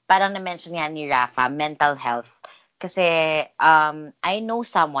 Parang na-mention nga ni Rafa, mental health. Kasi I know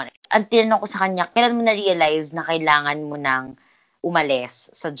someone, ang tinanong ko sa kanya, kailan mo na-realize na kailangan mo nang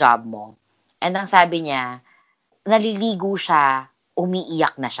umalis sa job mo? And ang sabi niya, naliligo siya,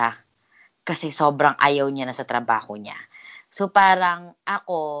 umiiyak na siya. Kasi sobrang ayaw niya na sa trabaho niya. So parang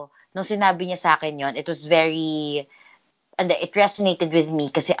ako, nung sinabi niya sa akin yon, it resonated with me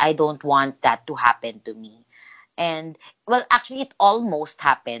kasi I don't want that to happen to me. And, well, actually, it almost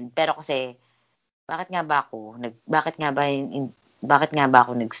happened. Pero kasi, bakit nga ba ako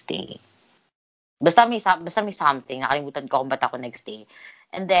nagstay? Basta may something, nakalimutan ko kung ba't ako nagstay.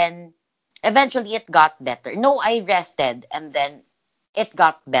 And then, eventually, it got better. No, I rested, and then, it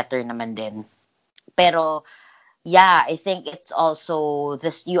got better naman din. Pero, yeah, I think it's also,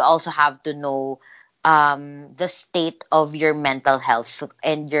 you also have to know the state of your mental health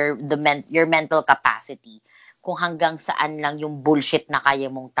and your mental capacity. Kung hanggang saan lang yung bullshit na kaya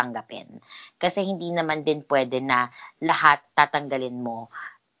mong tanggapin. Kasi hindi naman din pwede na lahat tatanggalin mo.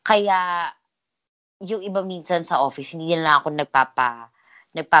 Kaya, yung iba minsan sa office, hindi na lang ako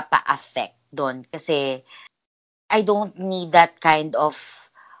nagpapa-affect doon. Kasi, I don't need that kind of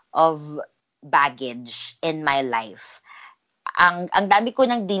baggage in my life. Ang dami ko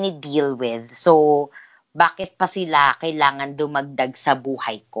nang dinideal with. So, bakit pa sila kailangan dumagdag sa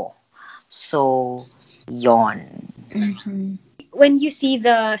buhay ko? So, yon. Mm-hmm. When you see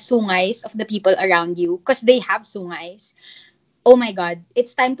the sungays of the people around you, because they have sungays, oh my God,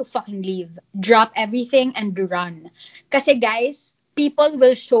 it's time to fucking leave. Drop everything and run. Kasi guys, people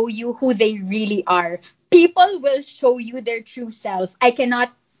will show you who they really are. People will show you their true self. I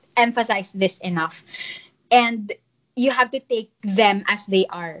cannot emphasize this enough. And you have to take them as they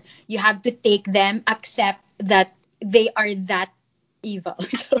are. You have to take them, accept that they are that evil.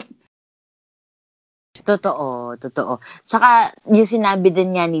 Totoo. Tsaka, yung sinabi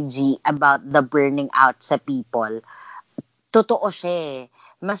din nga ni G about the burning out sa people, totoo siya eh.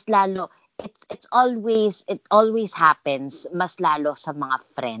 Mas lalo, it always happens, mas lalo sa mga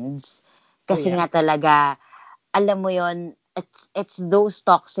friends. Kasi nga talaga, alam mo yon, it's those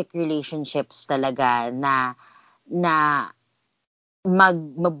toxic relationships talaga na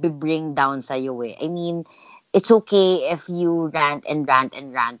mag-bring down sa'yo eh. I mean, it's okay if you rant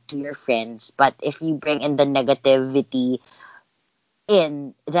to your friends, but if you bring in the negativity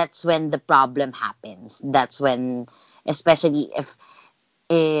in, that's when the problem happens. That's when, especially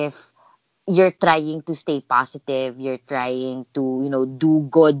if you're trying to stay positive, you're trying to, do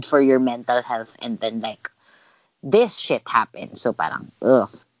good for your mental health, and then like, this shit happens. So parang,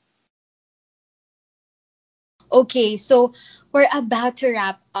 ugh. Okay, so we're about to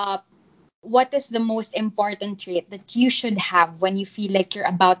wrap up. What is the most important trait that you should have when you feel like you're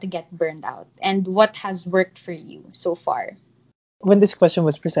about to get burned out? And what has worked for you so far? When this question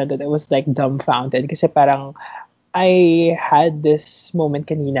was presented, I was like dumbfounded kasi parang I had this moment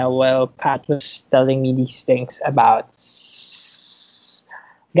kanina while Pat was telling me these things about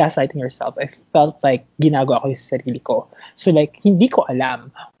gaslighting herself. I felt like ginagawa ko yung sarili ko. So like, hindi ko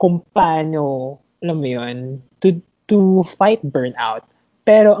alam kung paano, alam mo yun, to fight burnout.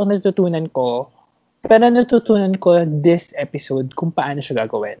 Pero ang natutunan ko this episode kung paano siya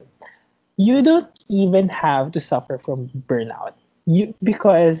gagawin. You don't even have to suffer from burnout.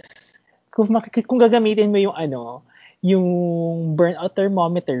 Because kung gagamitin mo yung burnout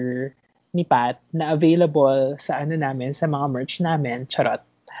thermometer ni Pat na available sa namin, sa mga merch namin, charot,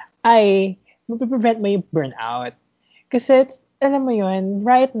 ay mapiprevent mo yung burnout. Kasi, alam mo yun,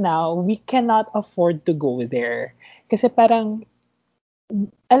 right now, we cannot afford to go there. Kasi parang,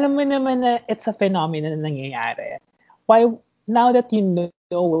 alam mo naman na it's a phenomenon na nangyayari. Why, now that you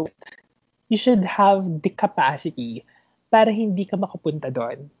know it, you should have the capacity para hindi ka makapunta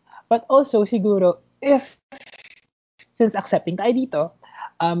doon. But also, siguro, since accepting tayo dito,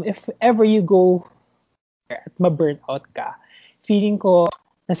 if ever you go at ma-burnout ka, feeling ko,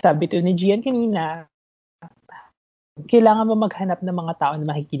 nasabi to ni Gian kanina, kailangan mo maghanap ng mga tao na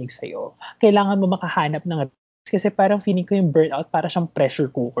makikinig sa'yo. Kailangan mo makahanap ng kasi parang feeling ko yung burnout para siyang pressure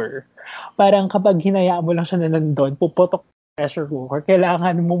cooker. Parang kapag hinayaan mo lang siya na nandun, puputok pressure cooker,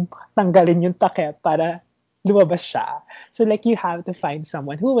 kailangan mong tanggalin yung takip para lumabas siya. So like you have to find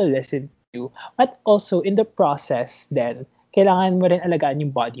someone who will listen to you. But also in the process then, kailangan mo rin alagaan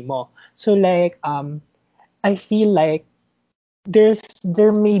yung body mo. So like, I feel like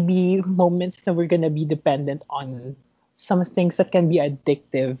there may be moments that we're gonna be dependent on some things that can be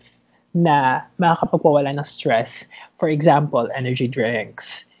addictive na makakapagpawala ng stress. For example, energy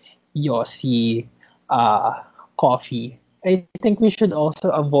drinks, yosi, coffee. I think we should also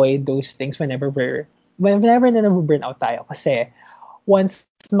avoid those things whenever na nabuburnout tayo. Kasi once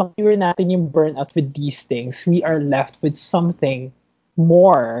makure natin yung burnout with these things, we are left with something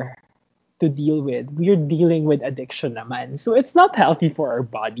more to deal with. We're dealing with addiction naman. So it's not healthy for our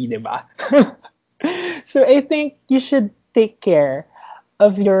body, di ba? So I think you should take care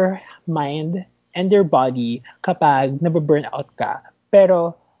of your mind and your body kapag nababurnout ka.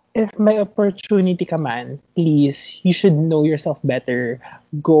 Pero if may opportunity ka man, please, you should know yourself better.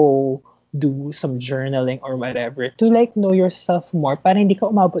 Go do some journaling or whatever to like know yourself more para hindi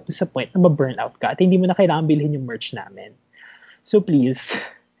ka umabot sa point na ma-burnout ka at hindi mo na kailangan bilhin yung merch namin. So please,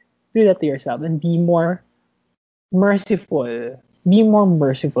 do that to yourself and be more merciful. Be more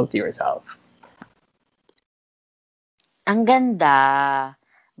merciful to yourself. Ang ganda.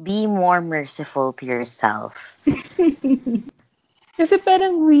 Be more merciful to yourself. Kasi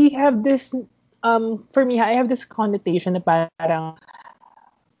parang we have this, for me, I have this connotation na parang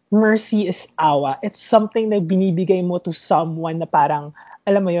mercy is awa. It's something na binibigay mo to someone na parang,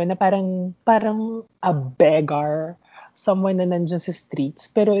 alam mo yun, na parang a beggar, someone na nandyan sa streets.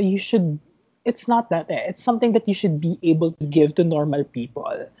 Pero it's not that. It's something that you should be able to give to normal people.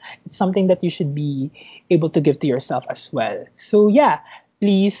 It's something that you should be able to give to yourself as well. So yeah,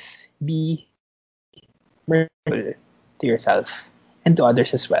 please be merciful to yourself and to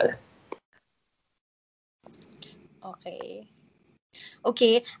others as well.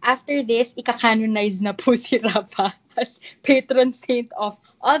 Okay, after this, ika-canonize na po si Rafa as patron saint of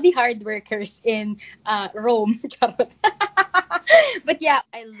all the hard workers in Rome. Charot. But yeah,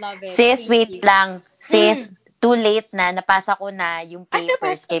 I love it. Sis, wait lang. Sis, too late na. Napasa ko na yung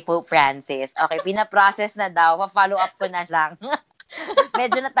papers kay Pope Francis. Okay, pinaprocess na daw. Pa-follow up ko na lang.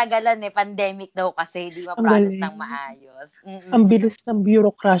 Medyo natagalan pandemic daw kasi hindi ma-process ng maayos. Ang bilis ng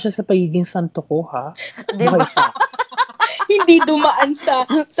bureaucracy sa pagiging santo ko, ha? Diba? Hindi dumaan sa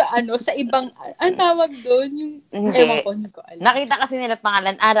ibang, ang tawag doon, yung, ewan ko, hindi ko alam. Nakita kasi nila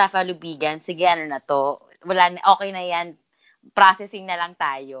pangalan, Rafa Lubigan, sige, ano na to, okay na yan, processing na lang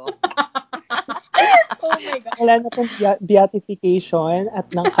tayo. Oh my God. Wala na pong beatification at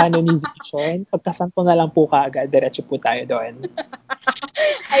ng canonization. Pagkasanto na lang po kaagad, diretso po tayo doon.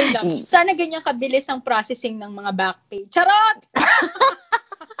 Ay lang. Sana ganyan kabilis ang processing ng mga backpage. Charot!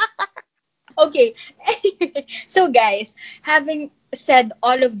 Okay. So guys, having said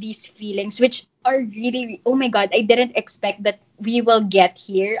all of these feelings, which are really, oh my God, I didn't expect that we will get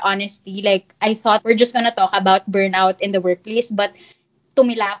here, honestly. Like, I thought we're just gonna talk about burnout in the workplace, but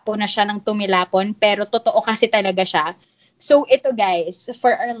tumilapon na siya ng tumilapon, pero totoo kasi talaga siya. So ito guys,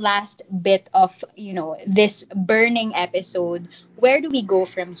 for our last bit of, this burning episode, where do we go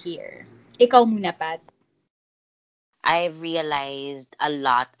from here? Ikaw muna, Pat. I've realized a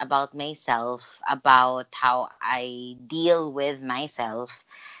lot about myself, about how I deal with myself,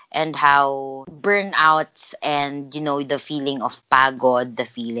 and how burnouts and, the feeling of pagod, the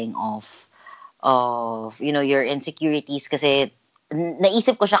feeling of your insecurities, kasi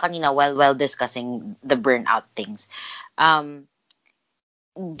naisip ko siya kanina while discussing the burnout things.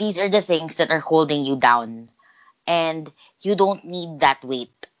 These are the things that are holding you down, and you don't need that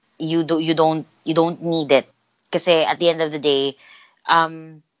weight. You don't need it. Kasi at the end of the day,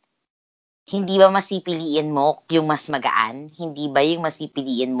 hindi ba masipiliin mo yung mas magaan? Hindi ba yung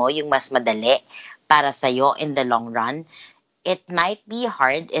masipiliin mo yung mas madali para sa'yo in the long run? It might be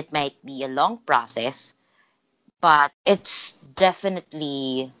hard, it might be a long process, but it's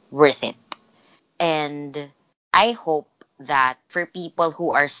definitely worth it. And I hope that for people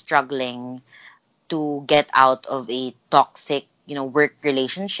who are struggling to get out of a toxic work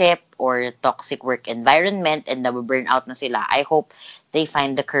relationship or toxic work environment and nababurnout na sila, I hope they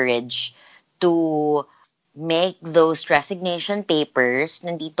find the courage to make those resignation papers.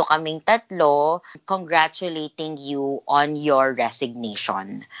 Nandito kaming tatlo congratulating you on your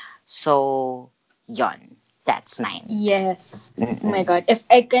resignation. So, yon. That's mine. Yes. Oh my God. If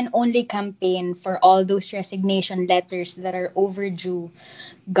I can only campaign for all those resignation letters that are overdue,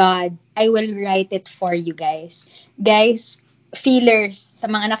 God, I will write it for you guys. Guys, feelers, sa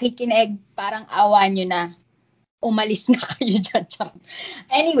mga nakikinig, parang awa nyo na. Umalis na kayo dyan.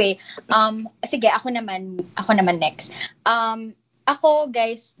 Anyway, sige, ako naman next. Ako,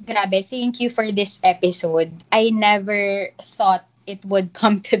 guys, grabe, thank you for this episode. I never thought it would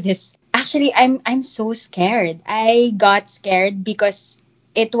come to this. Actually, I'm so scared. I got scared because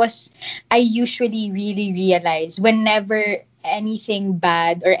I usually really realize whenever anything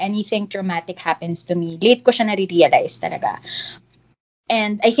bad or anything traumatic happens to me, late ko siya na-realize talaga.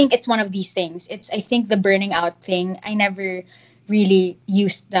 And I think it's one of these things. I think the burning out thing, I never really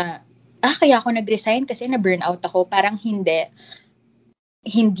used kaya ako nag-resign kasi na-burn out ako. Parang hindi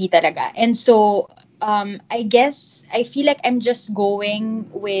talaga. And so, I guess, I feel like I'm just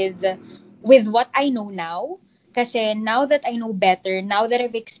going with what I know now. Kasi now that I know better, now that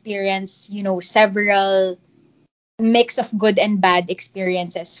I've experienced, several mix of good and bad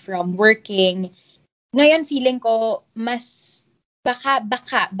experiences from working, ngayon feeling ko mas baka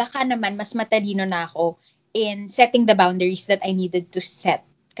naman mas matalino na ako in setting the boundaries that I needed to set.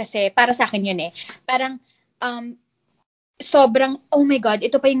 Kasi para sa akin yun parang sobrang, oh my God,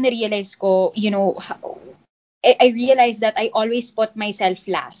 ito pa yung na-realize ko, I realized that I always put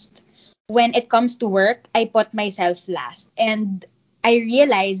myself last. When it comes to work, I put myself last. And I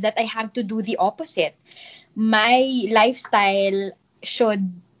realized that I have to do the opposite. My lifestyle should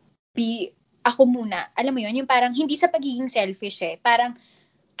be ako muna. Alam mo yun, yung parang hindi sa pagiging selfish Parang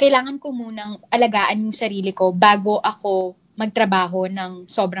kailangan ko munang alagaan yung sarili ko bago ako magtrabaho ng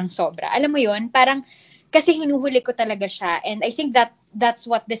sobrang-sobra. Alam mo yun, parang kasi hinuhuli ko talaga siya. And I think that's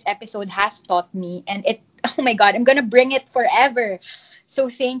what this episode has taught me. And oh my God, I'm gonna bring it forever. So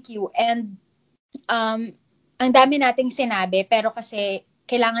thank you. And ang dami nating sinabi, pero kasi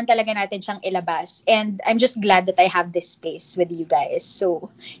kailangan talaga natin siyang ilabas. And I'm just glad that I have this space with you guys. So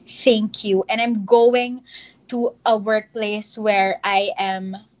thank you. And I'm going to a workplace where I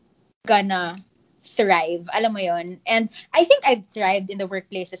am gonna thrive. Alam mo yon. And I think I've thrived in the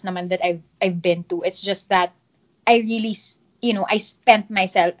workplaces naman that I've been to. It's just that I really, I spent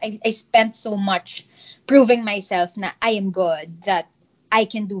so much proving myself na I am good, that I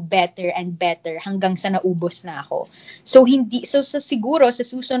can do better and better hanggang sa naubos na ako. So siguro sa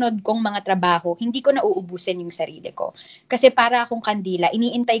susunod kong mga trabaho, hindi ko na uubusin yung sarili ko. Kasi para akong kandila,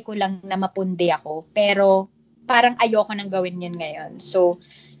 iniintay ko lang na mapundi ako, pero parang ayoko nang gawin yun ngayon. So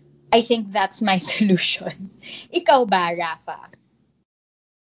I think that's my solution. Ikaw ba, Rafa?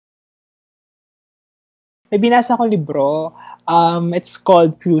 May binasa ko libro. It's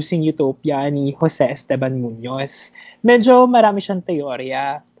called Cruising Utopia ni Jose Esteban Munoz. Medyo marami siyang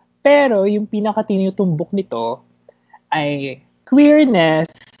teorya. Pero yung pinaka-tinutumbok nito ay queerness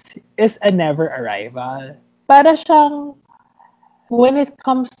is a never arrival. Para siyang, when it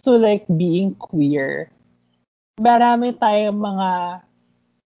comes to like being queer, marami tayong mga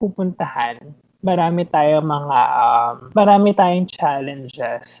pupuntahan. Marami tayong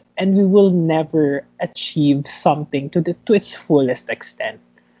challenges, and we will never achieve something to its fullest extent.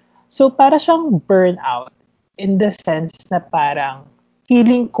 So para siyang burnout in the sense na parang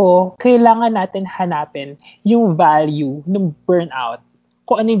feeling ko kailangan natin hanapin yung value ng burnout,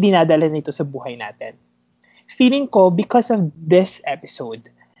 kung ano yung dinadala nito sa buhay natin. Feeling ko because of this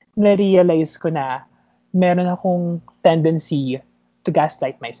episode, na-realize ko na meron akong tendency to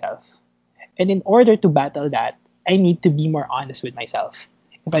gaslight myself. And in order to battle that, I need to be more honest with myself.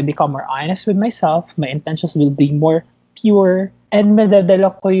 If I become more honest with myself, my intentions will be more pure, and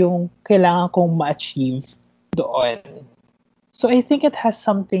madadala ko yung kailangan kong ma-achieve doon. So I think it has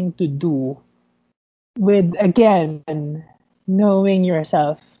something to do with, again, knowing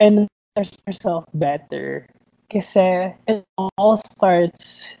yourself and yourself better. Kasi it all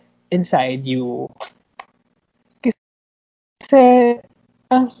starts inside you. Kasi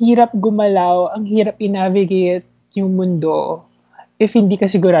ang hirap gumalaw, ang hirap i-navigate yung mundo if hindi ka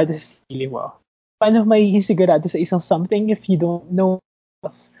sigurado sa sarili mo. Paano magiging sigurado sa isang something if you don't know?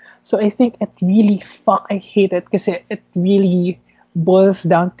 So I think I hate it kasi it really boils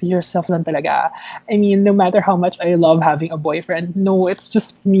down to yourself lang talaga. I mean, no matter how much I love having a boyfriend, no, it's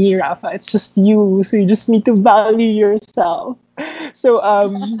just me, Rafa. It's just you. So you just need to value yourself. So,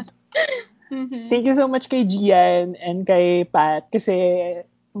 thank you so much kay Gian and kay Pat kasi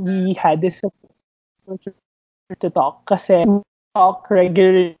we had this to talk kasi talk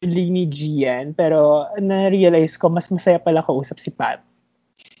regularly ni Gian pero na-realize ko mas masaya pala kausap si Pat.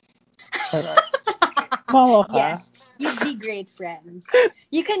 Mawa ka. Yes, you'd be great friends.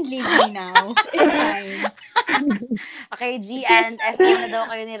 You can leave me now. It's fine. Okay, Gian, FU na daw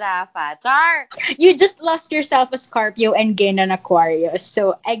kayo ni Rafa. Char! You just lost yourself a Scorpio and gained an Aquarius.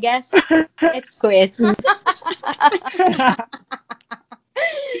 So, I guess it's quits.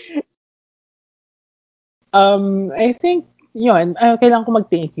 I think, yun, kailangan ko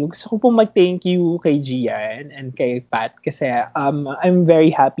mag-thank you. Gusto ko pong mag-thank you kay Gian and kay Pat kasi I'm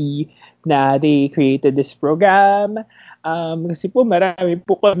very happy na they created this program. Kasi po marami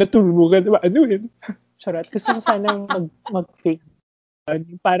po ko natulungan. Charot. Gusto ko sanang mag-fake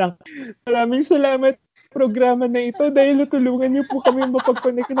Parang, maraming salamat sa programa na ito dahil natulungan niyo po kami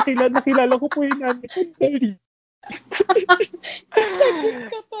mapag-connect. Nakilala ko po yung nanay ko.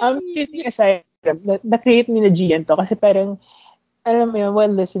 Kidding aside, na-create ni na Gian to kasi parang, alam mo yun,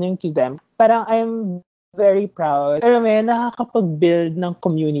 while listening to them, parang I'm very proud. Alam mo yun, nakakapag-build ng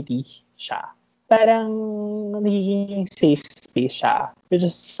community siya. Parang nagiging safe space siya. Which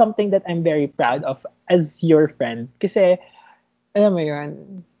is something that I'm very proud of as your friend. Kasi, alam mo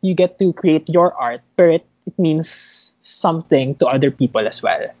yun, you get to create your art, but it means something to other people as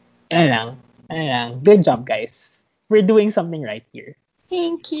well. Ano lang. Good job, guys. We're doing something right here.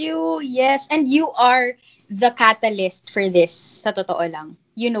 Thank you. Yes. And you are the catalyst for this, sa totoo lang.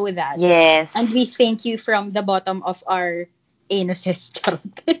 You know that. Yes. And we thank you from the bottom of our anuses.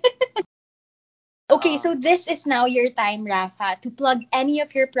 Okay, so this is now your time, Rafa, to plug any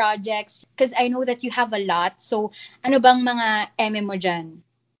of your projects because I know that you have a lot. So, ano bang mga eme mo dyan?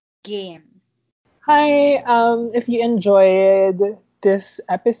 Game. Hi, if you enjoyed this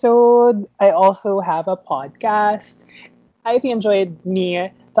episode, I also have a podcast. If you enjoyed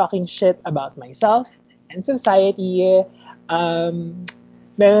me talking shit about myself and society, meron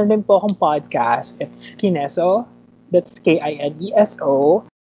din po akong podcast. It's Kineso. That's Kineso.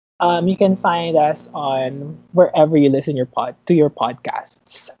 You can find us on wherever you listen to your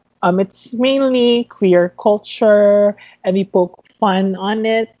podcasts. It's mainly queer culture, and we poke fun on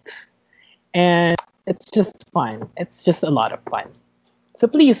it, and it's just fun. It's just a lot of fun. So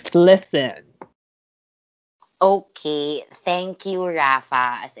please listen. Okay, thank you,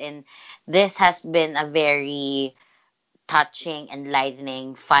 Rafa. As in, this has been a very touching,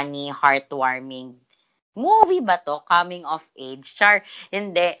 enlightening, funny, heartwarming movie ba to? Coming of age? Char,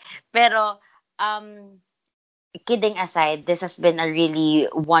 hindi. Pero, kidding aside, this has been a really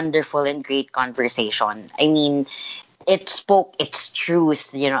wonderful and great conversation. I mean, it spoke its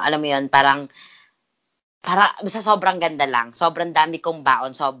truth, you know, alam mo yun, parang basta sobrang ganda lang. Sobrang dami kong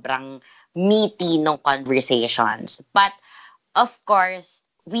baon, sobrang meaty ng conversations. But, of course,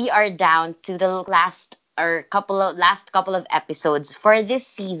 we are down to the last couple of episodes for this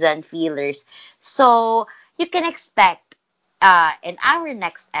season, feelers. So, you can expect in our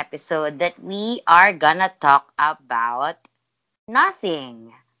next episode that we are gonna talk about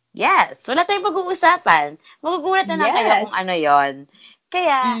nothing. Yes, wala tayong pag-uusapan. Magugulat na lang kayo kung ano yon.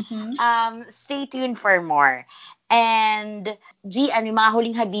 Kaya, stay tuned for more. And, Gian, may mga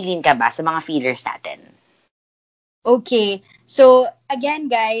huling habilin ka ba sa mga feelers natin? Okay. So, again,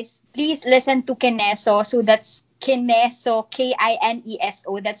 guys, please listen to Kineso. So, that's Kineso,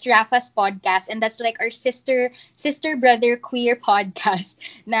 Kineso. That's Rafa's podcast. And that's like our sister brother queer podcast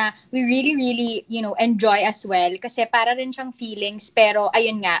na we really, really, enjoy as well. Kasi para rin siyang feelings. Pero,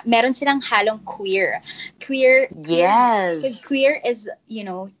 ayun nga, meron silang halong queer. Yes. Because queer is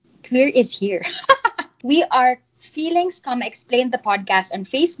here. We are Feelings, Explain the podcast on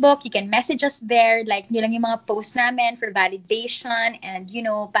Facebook. You can message us there. Like nyo lang yung mga post namin for validation and,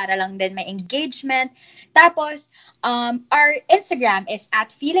 para lang din may engagement. Tapos, our Instagram is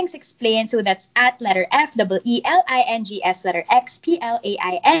at Feelings Explain. So that's at letter F, EELINGS, letter X,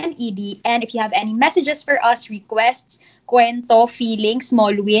 PLAINED. And if you have any messages for us, requests, kwento, feelings,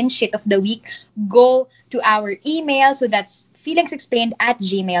 small win, shit of the week, go to our email. So that's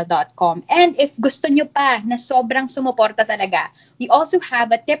feelingsexplained@gmail.com. And if gusto nyo pa na sobrang sumuporta talaga, we also have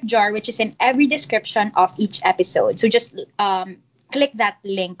a tip jar which is in every description of each episode. So just click that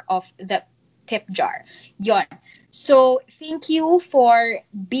link of the tip jar. Yon. So thank you for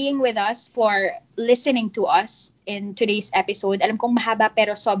being with us, for listening to us in today's episode. Alam kong mahaba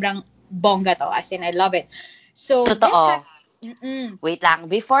pero sobrang bongga to. As in, I love it. So, totoo. Wait lang.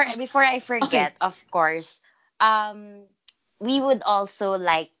 Before I forget, Okay. Of course, we would also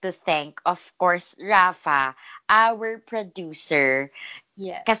like to thank, of course, Rafa, our producer.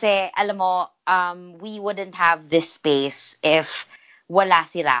 Yes. Kasi, alam mo, we wouldn't have this space if wala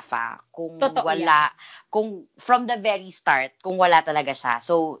si Rafa. Kung from the very start, kung wala talaga siya.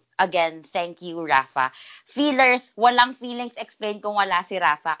 So, again, thank you, Rafa. Feelers, walang feelings explained kung wala si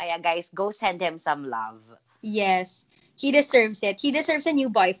Rafa. Kaya, guys, go send him some love. Yes. He deserves it. He deserves a new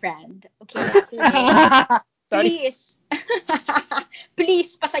boyfriend. Okay. Please.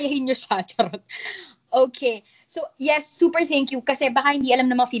 Please, pasayahin nyo siya. Charot. Okay. So, yes, super thank you. Kasi baka hindi alam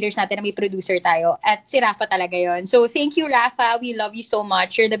ng mga feelers natin na may producer tayo. At si Rafa talaga yon. So, thank you, Rafa. We love you so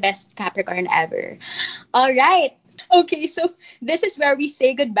much. You're the best Capricorn ever. All right. Okay, so this is where we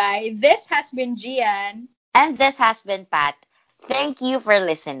say goodbye. This has been Gian. And this has been Pat. Thank you for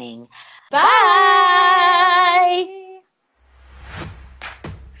listening. Bye!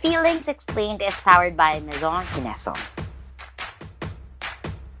 Feelings Explained is powered by Maison Kineso.